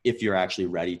if you're actually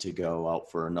ready to go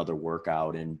out for another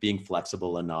workout, and being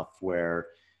flexible enough where,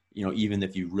 even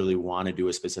if you really want to do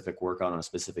a specific workout on a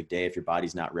specific day, if your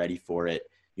body's not ready for it,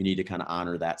 you need to kind of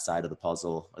honor that side of the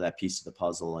puzzle, or that piece of the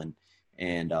puzzle,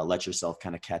 and let yourself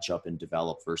kind of catch up and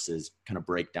develop versus kind of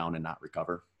break down and not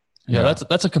recover. Yeah,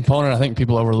 that's a component I think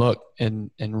people overlook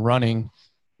in running,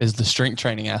 is the strength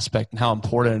training aspect and how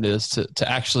important it is to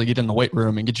actually get in the weight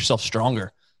room and get yourself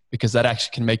stronger, because that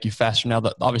actually can make you faster. Now,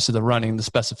 that obviously the running, the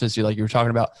specificity like you were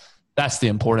talking about, that's the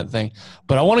important thing.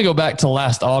 But I want to go back to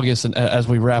last August, and as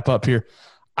we wrap up here,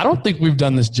 I don't think we've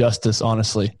done this justice,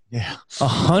 honestly. Yeah.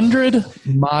 100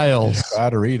 miles. I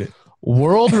had to read it.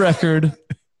 World record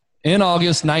in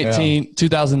August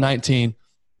 2019.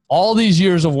 All these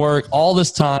years of work, all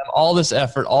this time, all this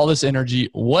effort, all this energy.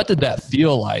 What did that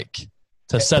feel like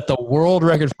to set the world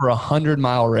record for a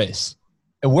 100-mile race?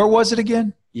 And where was it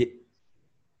again?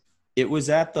 It was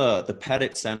at the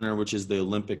Pettit Center, which is the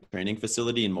Olympic training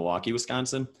facility in Milwaukee,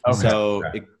 Wisconsin. Okay. So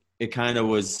it kind of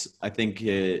was, I think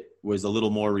it was a little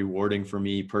more rewarding for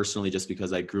me personally, just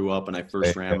because I grew up and I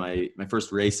first ran my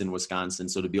first race in Wisconsin.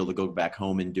 So to be able to go back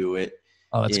home and do it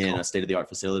in a state-of-the-art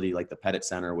facility like the Pettit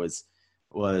Center was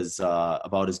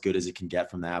about as good as it can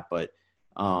get from that. But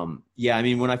yeah, I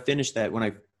mean, when I finished that, when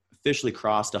I officially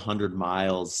crossed 100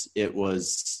 miles, it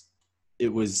was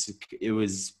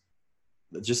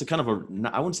just a kind of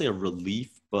I wouldn't say a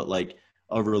relief, but like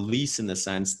a release in the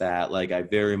sense that like I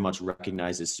very much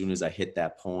recognized as soon as I hit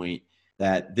that point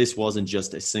that this wasn't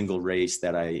just a single race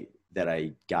that I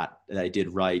did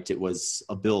right. It was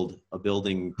a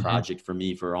building project for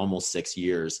me for almost 6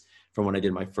 years from when I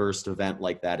did my first event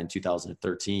like that in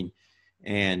 2013.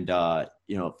 And,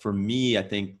 for me, I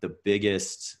think the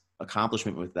biggest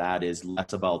accomplishment with that is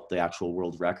less about the actual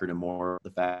world record and more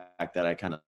the fact that I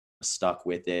kind of stuck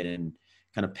with it and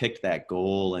kind of picked that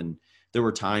goal. And there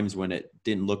were times when it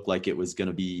didn't look like it was going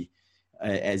to be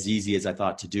as easy as I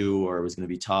thought to do, or it was going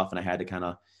to be tough. And I had to kind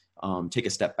of take a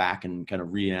step back and kind of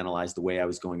reanalyze the way I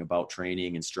was going about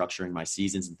training and structuring my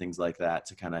seasons and things like that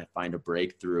to kind of find a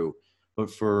breakthrough. But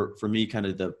for me, kind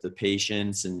of the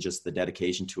patience and just the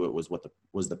dedication to it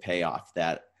was the payoff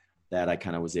that I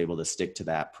kind of was able to stick to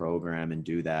that program and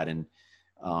do that. And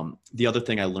the other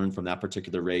thing I learned from that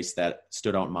particular race that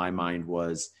stood out in my mind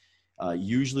was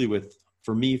usually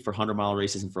for me, for 100-mile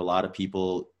races and for a lot of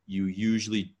people, you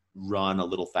usually run a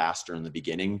little faster in the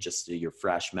beginning, just so you're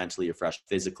fresh mentally, you're fresh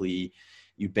physically,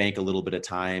 you bank a little bit of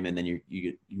time, and then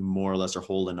you more or less are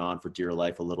holding on for dear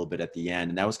life a little bit at the end.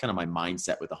 And that was kind of my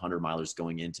mindset with the 100-milers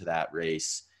going into that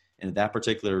race. And at that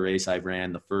particular race, I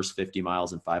ran the first 50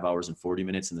 miles in 5 hours and 40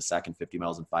 minutes and the second 50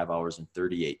 miles in 5 hours and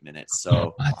 38 minutes.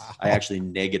 So I actually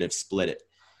negative split it.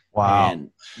 Wow.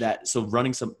 And so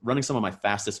running some of my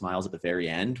fastest miles at the very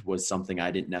end was something I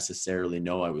didn't necessarily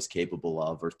know I was capable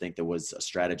of or think there was a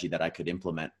strategy that I could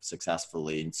implement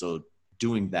successfully. And so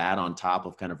doing that on top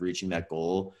of kind of reaching that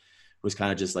goal was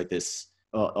kind of just like this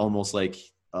almost like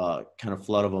kind of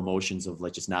flood of emotions of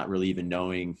like just not really even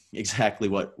knowing exactly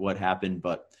what happened.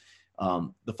 But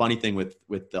the funny thing with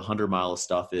the 100-mile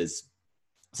stuff is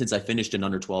since I finished in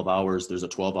under 12 hours, there's a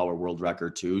 12-hour world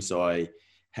record too. So I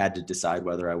had to decide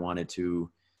whether I wanted to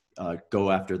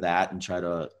go after that and try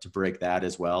to break that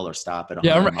as well or stop at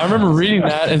 100 I remember reading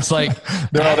that. And it's like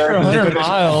they're all there 100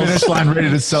 miles, finish line ready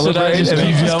to celebrate. Should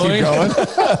I just keep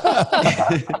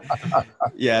going?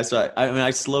 Yeah. So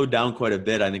I slowed down quite a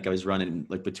bit. I think I was running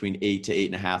like between 8 to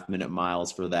 8.5 minute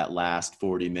miles for that last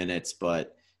 40 minutes,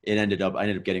 but I ended up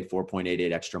getting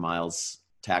 4.88 extra miles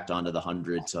tacked onto the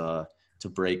 100 to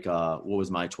break what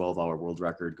was my 12-hour world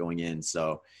record going in.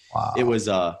 So wow.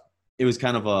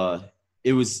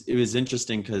 It was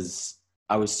interesting because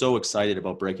I was so excited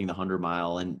about breaking the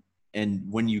 100-mile. And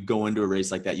when you go into a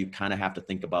race like that, you kind of have to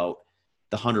think about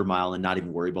the 100-mile and not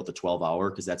even worry about the 12-hour,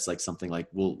 because that's like something like,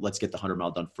 well, let's get the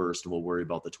 100-mile done first and we'll worry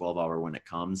about the 12-hour when it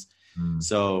comes.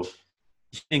 So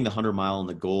hitting the 100-mile and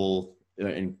the goal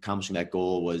and accomplishing that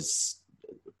goal was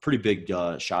a pretty big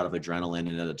shot of adrenaline,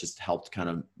 and it just helped kind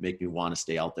of make me want to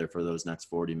stay out there for those next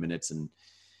 40 minutes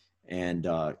and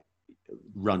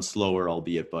run slower,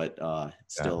 albeit, but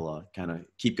still kind of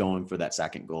keep going for that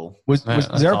second goal. Was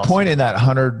there a point in that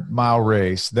 100-mile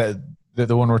race that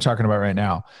the one we're talking about right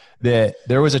now, that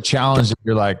there was a challenge that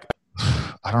you're like,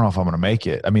 I don't know if I'm going to make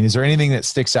it? I mean, is there anything that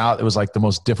sticks out that was like the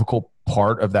most difficult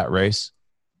part of that race?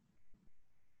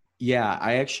 Yeah,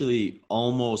 I actually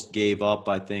almost gave up,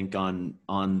 I think, on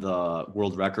the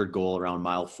world record goal around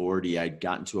mile 40. I'd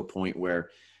gotten to a point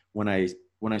where when I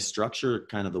structure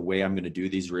kind of the way I'm going to do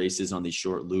these races on these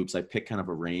short loops, I pick kind of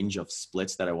a range of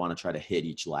splits that I want to try to hit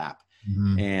each lap.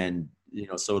 Mm-hmm. And,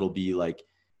 so it'll be like,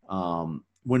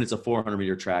 when it's a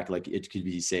 400-meter track, like it could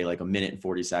be, say, like 1 minute and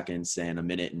 40 seconds and 1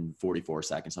 minute and 44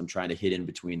 seconds. I'm trying to hit in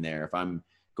between there. If I'm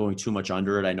going too much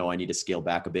under it, I know I need to scale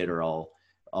back a bit, or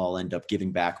I'll end up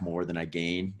giving back more than I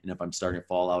gain. And if I'm starting to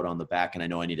fall out on the back, and I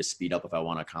know I need to speed up if I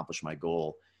want to accomplish my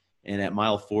goal. And at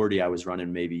mile 40, I was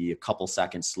running maybe a couple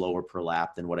seconds slower per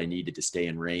lap than what I needed to stay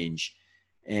in range.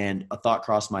 And a thought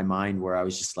crossed my mind where I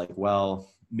was just like,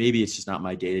 well, maybe it's just not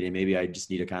my day today. Maybe I just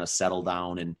need to kind of settle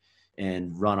down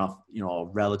and run off, a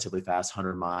relatively fast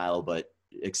 100-mile, but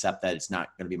accept that it's not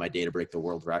going to be my day to break the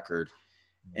world record.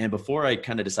 And before I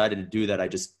kind of decided to do that, I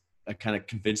kind of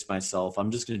convinced myself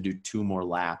I'm just going to do 2 more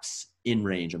laps in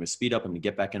range. I'm going to speed up. I'm going to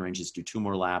get back in range, just do 2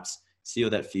 more laps, see how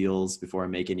that feels before I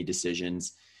make any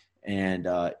decisions. And,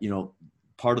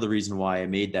 part of the reason why I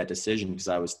made that decision, because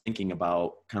I was thinking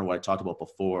about kind of what I talked about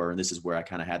before. And this is where I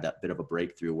kind of had that bit of a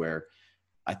breakthrough where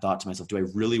I thought to myself, do I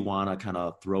really want to kind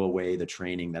of throw away the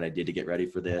training that I did to get ready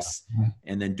for this?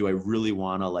 And then do I really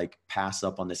want to like pass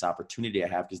up on this opportunity I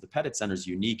have? Because the Pettit Center is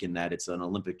unique in that it's an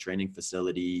Olympic training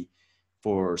facility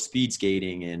for speed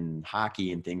skating and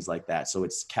hockey and things like that. So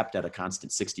it's kept at a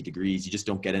constant 60 degrees. You just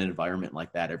don't get an environment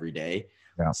like that every day.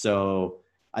 Yeah. So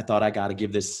I thought I got to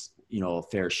give this, a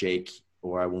fair shake,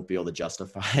 or I won't be able to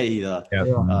justify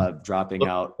dropping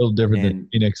out. A little different than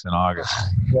Phoenix in August.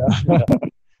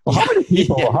 Well,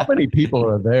 how many people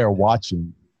are there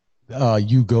watching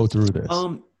you go through this?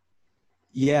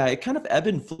 Yeah, it kind of ebbed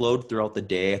and flowed throughout the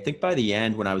day. I think by the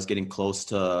end, when I was getting close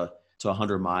to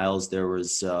 100 miles, there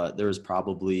was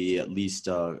probably at least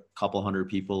a couple hundred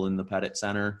people in the Pettit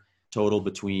Center total,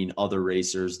 between other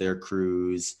racers, their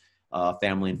crews,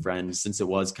 family and friends. Since it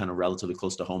was kind of relatively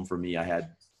close to home for me, I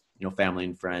had, family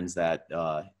and friends that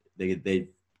they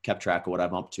kept track of what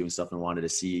I'm up to and stuff, and wanted to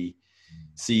see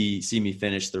me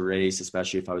finish the race,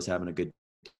 especially if I was having a good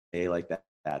day like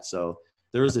that. So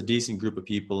there was a decent group of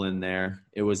people in there.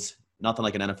 It was nothing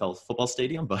like an NFL football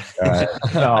stadium, but I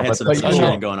had some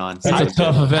cheering going on. So it's a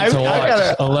tough event to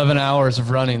watch. 11 hours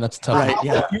of running. That's tough. Right,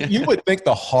 yeah. You would think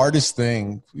the hardest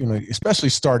thing, especially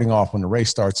starting off when the race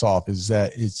starts off, is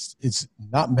that it's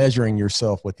not measuring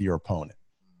yourself with your opponent,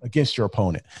 against your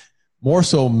opponent. More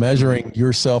so measuring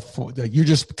yourself. You're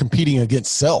just competing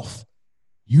against self.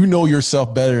 You know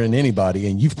yourself better than anybody,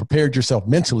 and you've prepared yourself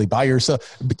mentally by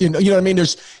yourself. You know what I mean?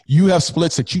 You have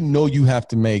splits that you have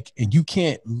to make, and you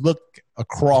can't look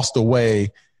across the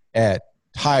way at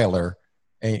Tyler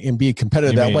and be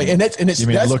competitive that way. And it's you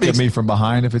mean look at me from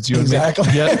behind if it's you exactly.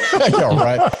 And me? Yeah,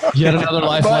 right. Yet another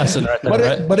life lesson right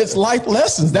there, right? But it's life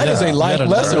lessons. That is a life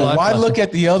lesson. Why look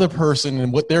at the other person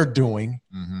and what they're doing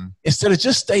instead of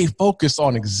just stay focused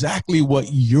on exactly what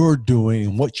you're doing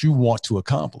and what you want to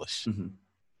accomplish? Mm-hmm.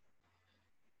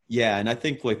 Yeah, and I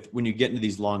think when you get into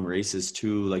these long races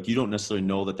too, you don't necessarily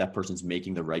know that person's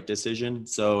making the right decision.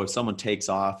 So if someone takes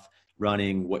off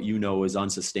running what is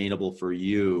unsustainable for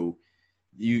you,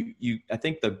 I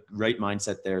think the right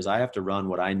mindset there is I have to run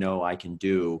what I know I can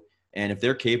do. And if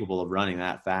they're capable of running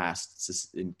that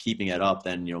fast and keeping it up,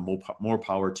 then more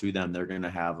power to them. They're going to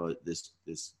have this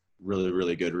really,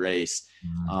 really good race.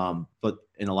 But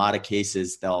in a lot of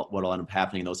cases, what'll end up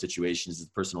happening in those situations is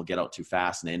the person will get out too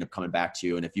fast and they end up coming back to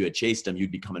you. And if you had chased them,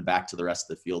 you'd be coming back to the rest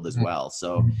of the field as well.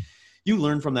 So you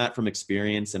learn from that, from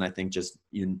experience. And I think just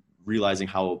realizing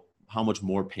how much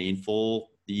more painful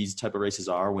these type of races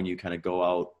are when you kind of go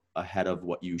out ahead of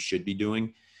what you should be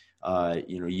doing.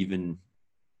 Even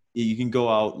you can go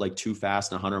out too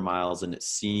fast in 100 miles and it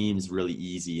seems really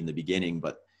easy in the beginning,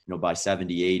 but by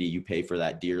 70, 80, you pay for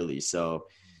that dearly. So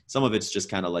some of it's just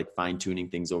kind of fine tuning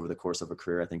things over the course of a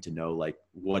career, I think, to know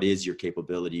what is your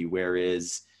capability, where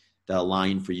is the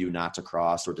line for you not to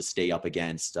cross or to stay up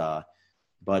against.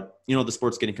 But the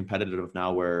sport's getting competitive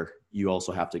now where you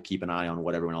also have to keep an eye on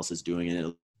what everyone else is doing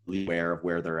and be aware of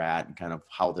where they're at and kind of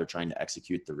how they're trying to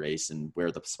execute the race and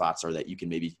where the spots are that you can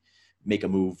maybe make a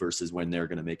move versus when they're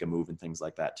going to make a move and things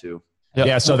like that too. Yep.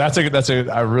 Yeah. So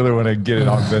I really want to get it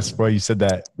on this way you said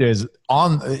that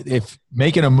if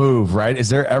making a move, right? Is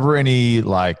there ever any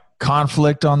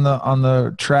conflict on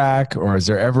the track, or is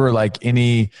there ever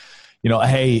any,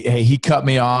 hey, he cut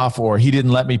me off or he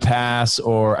didn't let me pass,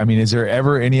 or, is there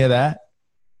ever any of that?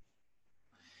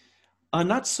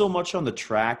 Not so much on the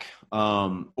track,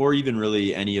 or even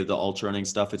really any of the ultra running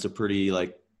stuff. It's a pretty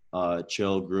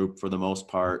chill group for the most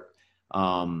part.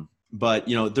 But,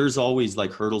 there's always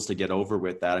hurdles to get over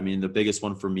with that. The biggest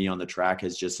one for me on the track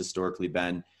has just historically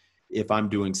been if I'm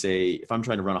trying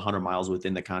to run 100 miles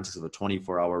within the context of a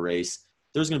 24-hour race,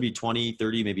 there's going to be 20,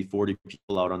 30, maybe 40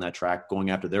 people out on that track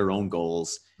going after their own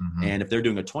goals. Mm-hmm. And if they're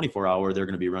doing a 24-hour, they're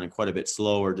going to be running quite a bit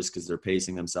slower just because they're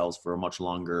pacing themselves for a much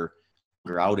longer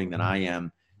outing than I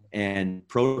am. And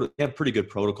they have pretty good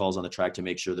protocols on the track to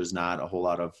make sure there's not a whole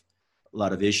lot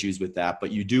of issues with that,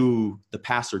 but the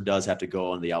passer does have to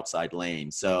go on the outside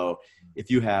lane. So if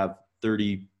you have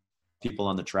 30 people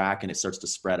on the track and it starts to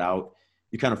spread out,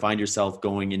 you kind of find yourself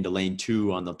going into lane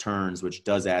 2 on the turns, which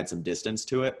does add some distance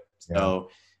to it. Yeah. So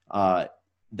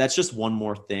that's just one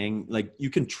more thing. You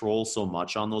control so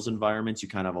much on those environments. You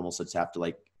kind of almost just have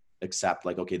to accept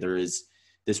okay, there is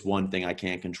this one thing I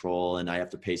can't control and I have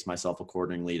to pace myself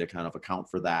accordingly to kind of account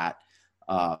for that.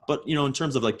 But in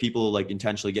terms of people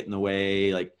intentionally getting in the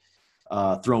way,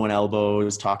 throwing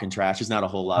elbows, talking trash, there's not a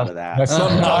whole lot of that. That's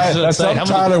something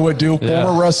Tyler would do.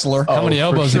 Former wrestler. How many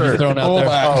elbows have you thrown out there?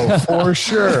 Oh, for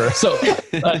sure. So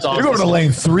that's awesome. You're going to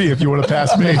lane 3 if you want to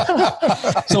pass me.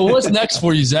 So what's next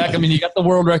for you, Zach? You got the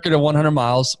world record at 100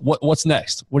 miles. What's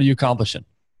next? What are you accomplishing?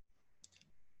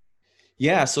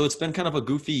 Yeah, so it's been kind of a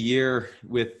goofy year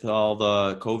with all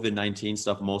the COVID-19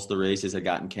 stuff. Most of the races had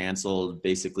gotten canceled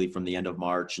basically from the end of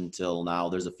March until now.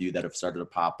 There's a few that have started to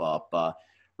pop up.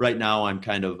 Right now, I'm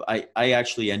I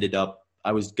actually ended up,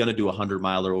 I was going to do a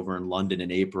 100-miler over in London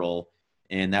in April,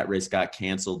 and that race got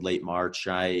canceled late March.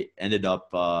 I ended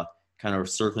up kind of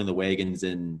circling the wagons,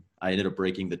 and I ended up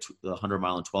breaking the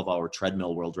 100-mile and 12-hour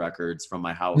treadmill world records from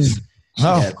my house.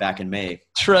 Back in May.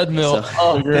 Treadmill.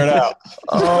 Figure it out.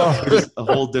 It was a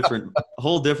whole different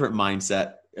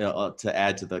mindset to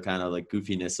add to the kind of like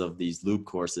goofiness of these loop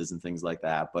courses and things like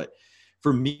that. But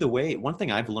for me, one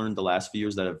thing I've learned the last few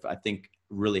years that I think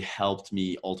really helped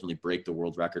me ultimately break the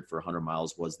world record for 100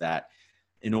 miles was that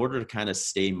in order to kind of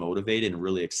stay motivated and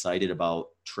really excited about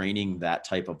training that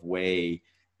type of way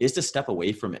is to step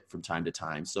away from it from time to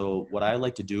time. So what I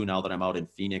like to do now that I'm out in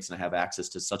Phoenix and I have access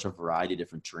to such a variety of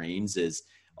different terrains is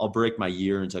I'll break my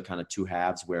year into kind of two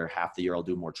halves, where half the year I'll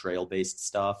do more trail based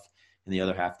stuff and the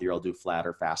other half of the year I'll do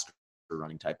flatter, faster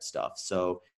running type stuff.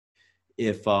 So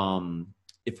if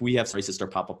we have some races start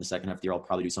pop up in the second half of the year, I'll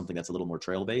probably do something that's a little more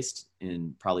trail based,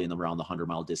 and probably around the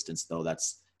 100-mile distance, though.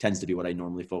 That's tends to be what I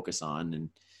normally focus on. And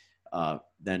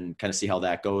then kind of see how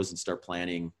that goes and start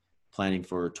planning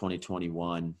for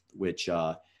 2021, which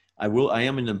I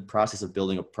am in the process of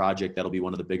building a project that'll be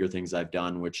one of the bigger things I've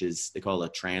done, which is they call it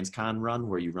a Transcon run,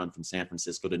 where you run from San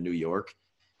Francisco to New York.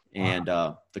 And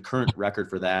the current record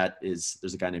for that is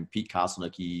there's a guy named Pete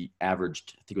Kostelnick. He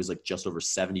averaged, I think it was like just over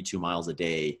 72 miles a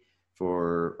day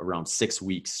for around 6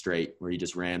 weeks straight, where he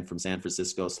just ran from San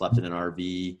Francisco, slept in an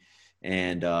RV,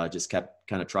 and just kept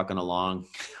kind of trucking along.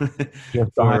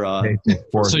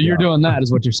 So you're doing that,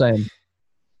 is what you're saying?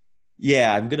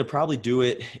 Yeah, I'm going to probably do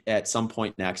it at some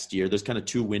point next year. There's kind of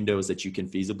two windows that you can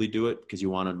feasibly do it, because you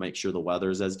want to make sure the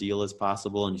weather is as ideal as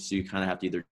possible. And so you kind of have to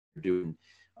either do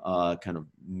kind of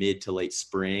mid to late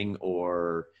spring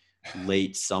or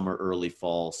late summer, early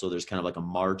fall. So there's kind of like a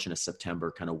March and a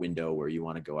September kind of window where you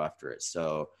want to go after it.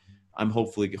 So I'm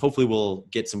hopefully we'll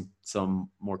get some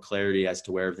more clarity as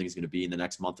to where everything's going to be in the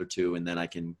next month or two. And then I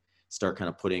can start kind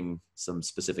of putting some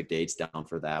specific dates down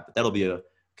for that. But that'll be a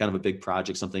kind of a big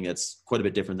project, something that's quite a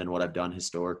bit different than what I've done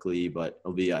historically, but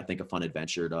it'll be, I think, a fun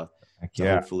adventure to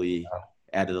hopefully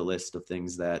add to the list of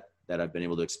things that I've been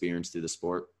able to experience through the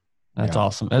sport. That's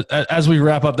awesome. As we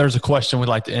wrap up, there's a question we'd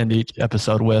like to end each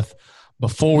episode with.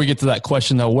 Before we get to that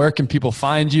question, though, where can people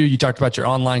find you? You talked about your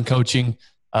online coaching.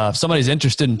 If somebody's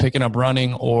interested in picking up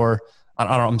running, or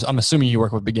I don't know, I'm assuming you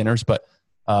work with beginners, but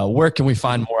where can we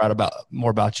find more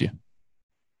about you?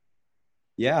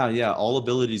 Yeah. All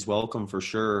abilities welcome for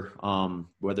sure.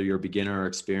 Whether you're a beginner or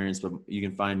experienced, but you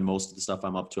can find most of the stuff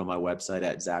I'm up to on my website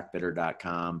at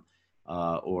zachbitter.com.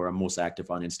 Or I'm most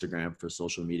active on Instagram for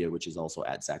social media, which is also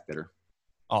at ZachBitter.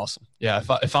 Awesome. Yeah.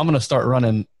 If I'm going to start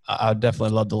running, I'd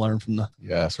definitely love to learn from the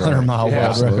 100-mile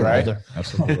world record. Right?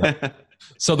 Absolutely.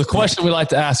 So the question we like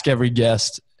to ask every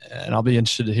guest, and I'll be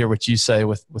interested to hear what you say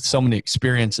with so many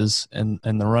experiences in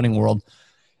the running world.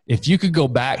 If you could go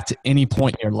back to any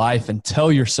point in your life and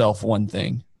tell yourself one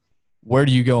thing, where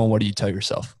do you go and what do you tell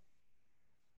yourself?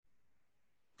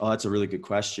 Oh, that's a really good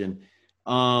question.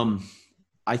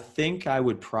 I think I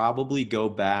would probably go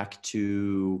back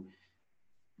to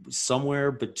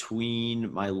somewhere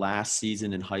between my last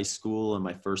season in high school and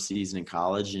my first season in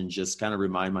college, and just kind of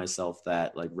remind myself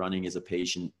that like running is a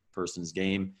patient person's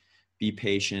game. Be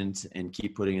patient and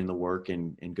keep putting in the work,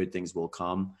 and good things will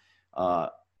come. I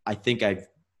think I've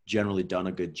generally done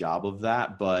a good job of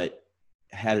that, but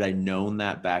had I known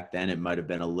that back then, it might have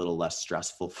been a little less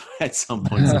stressful at some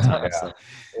points in time. So.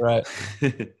 Right.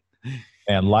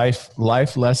 And life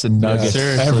lesson nuggets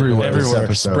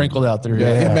everywhere sprinkled out there.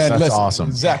 Yeah, man, that's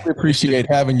awesome. Zach, we appreciate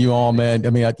having you on, man.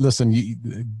 I mean, listen,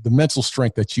 the mental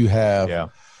strength that you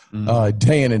have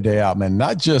day in and day out, man,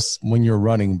 not just when you're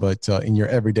running, but in your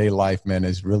everyday life, man,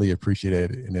 is really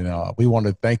appreciated. And we want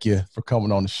to thank you for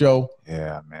coming on the show.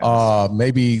 Yeah, man.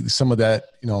 Maybe some of that,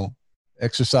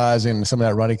 exercising and some of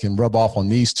that running can rub off on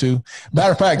these two.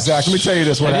 Matter of fact, Zach, let me tell you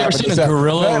this. Have you ever seen a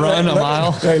gorilla run a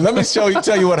mile? Hey, let me tell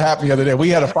you what happened the other day. We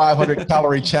had a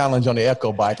 500-calorie challenge on the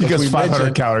Echo bike. Because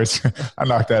 500 calories. I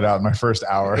knocked that out in my first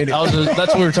hour. That's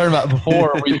what we were talking about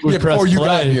before before you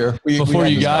got here. Before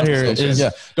you got here.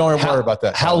 Don't worry about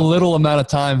that. How little amount of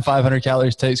time 500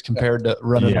 calories takes compared to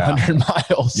running 100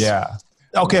 miles. Yeah.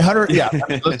 Okay, 100. Yeah.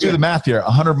 Let's do the math here.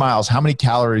 100 miles. How many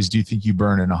calories do you think you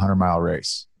burn in a 100-mile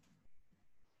race?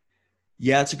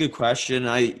 Yeah, that's a good question.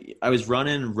 I was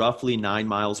running roughly 9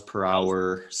 miles per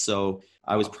hour. So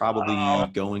I was probably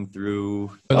going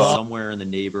through somewhere in the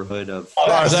neighborhood of. Go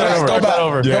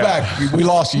back. We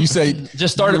lost you. You say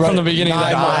just started from the beginning.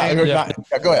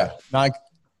 Go ahead. 9.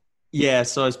 Yeah.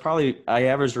 So I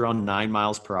averaged around 9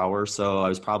 miles per hour. So I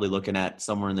was probably looking at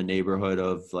somewhere in the neighborhood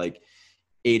of like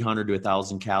 800 to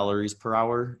 1,000 calories per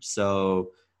hour.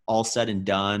 So all said and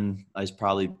done, I was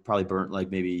probably burnt like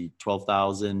maybe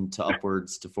 12,000 to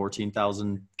upwards to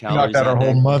 14,000 calories. Knocked out our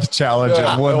whole month challenge in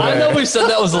one day. I know we said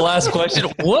that was the last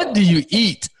question. What do you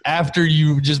eat after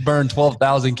you just burn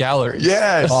 12,000 calories?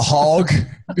 Yes. A hog.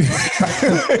 The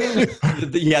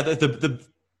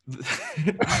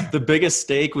The biggest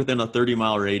steak within a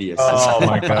 30-mile radius. Oh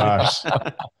my gosh.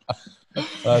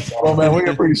 Well, man, we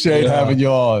appreciate having you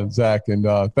on, Zach, and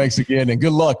thanks again, and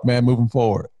good luck, man, moving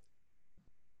forward.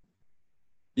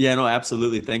 Yeah, no,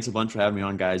 absolutely. Thanks a bunch for having me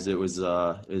on, guys. It was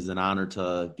an honor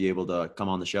to be able to come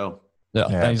on the show. Yeah,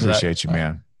 thanks, appreciate you,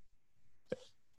 man.